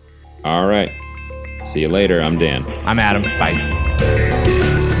 All right. See you later. I'm Dan. I'm Adam. Bye.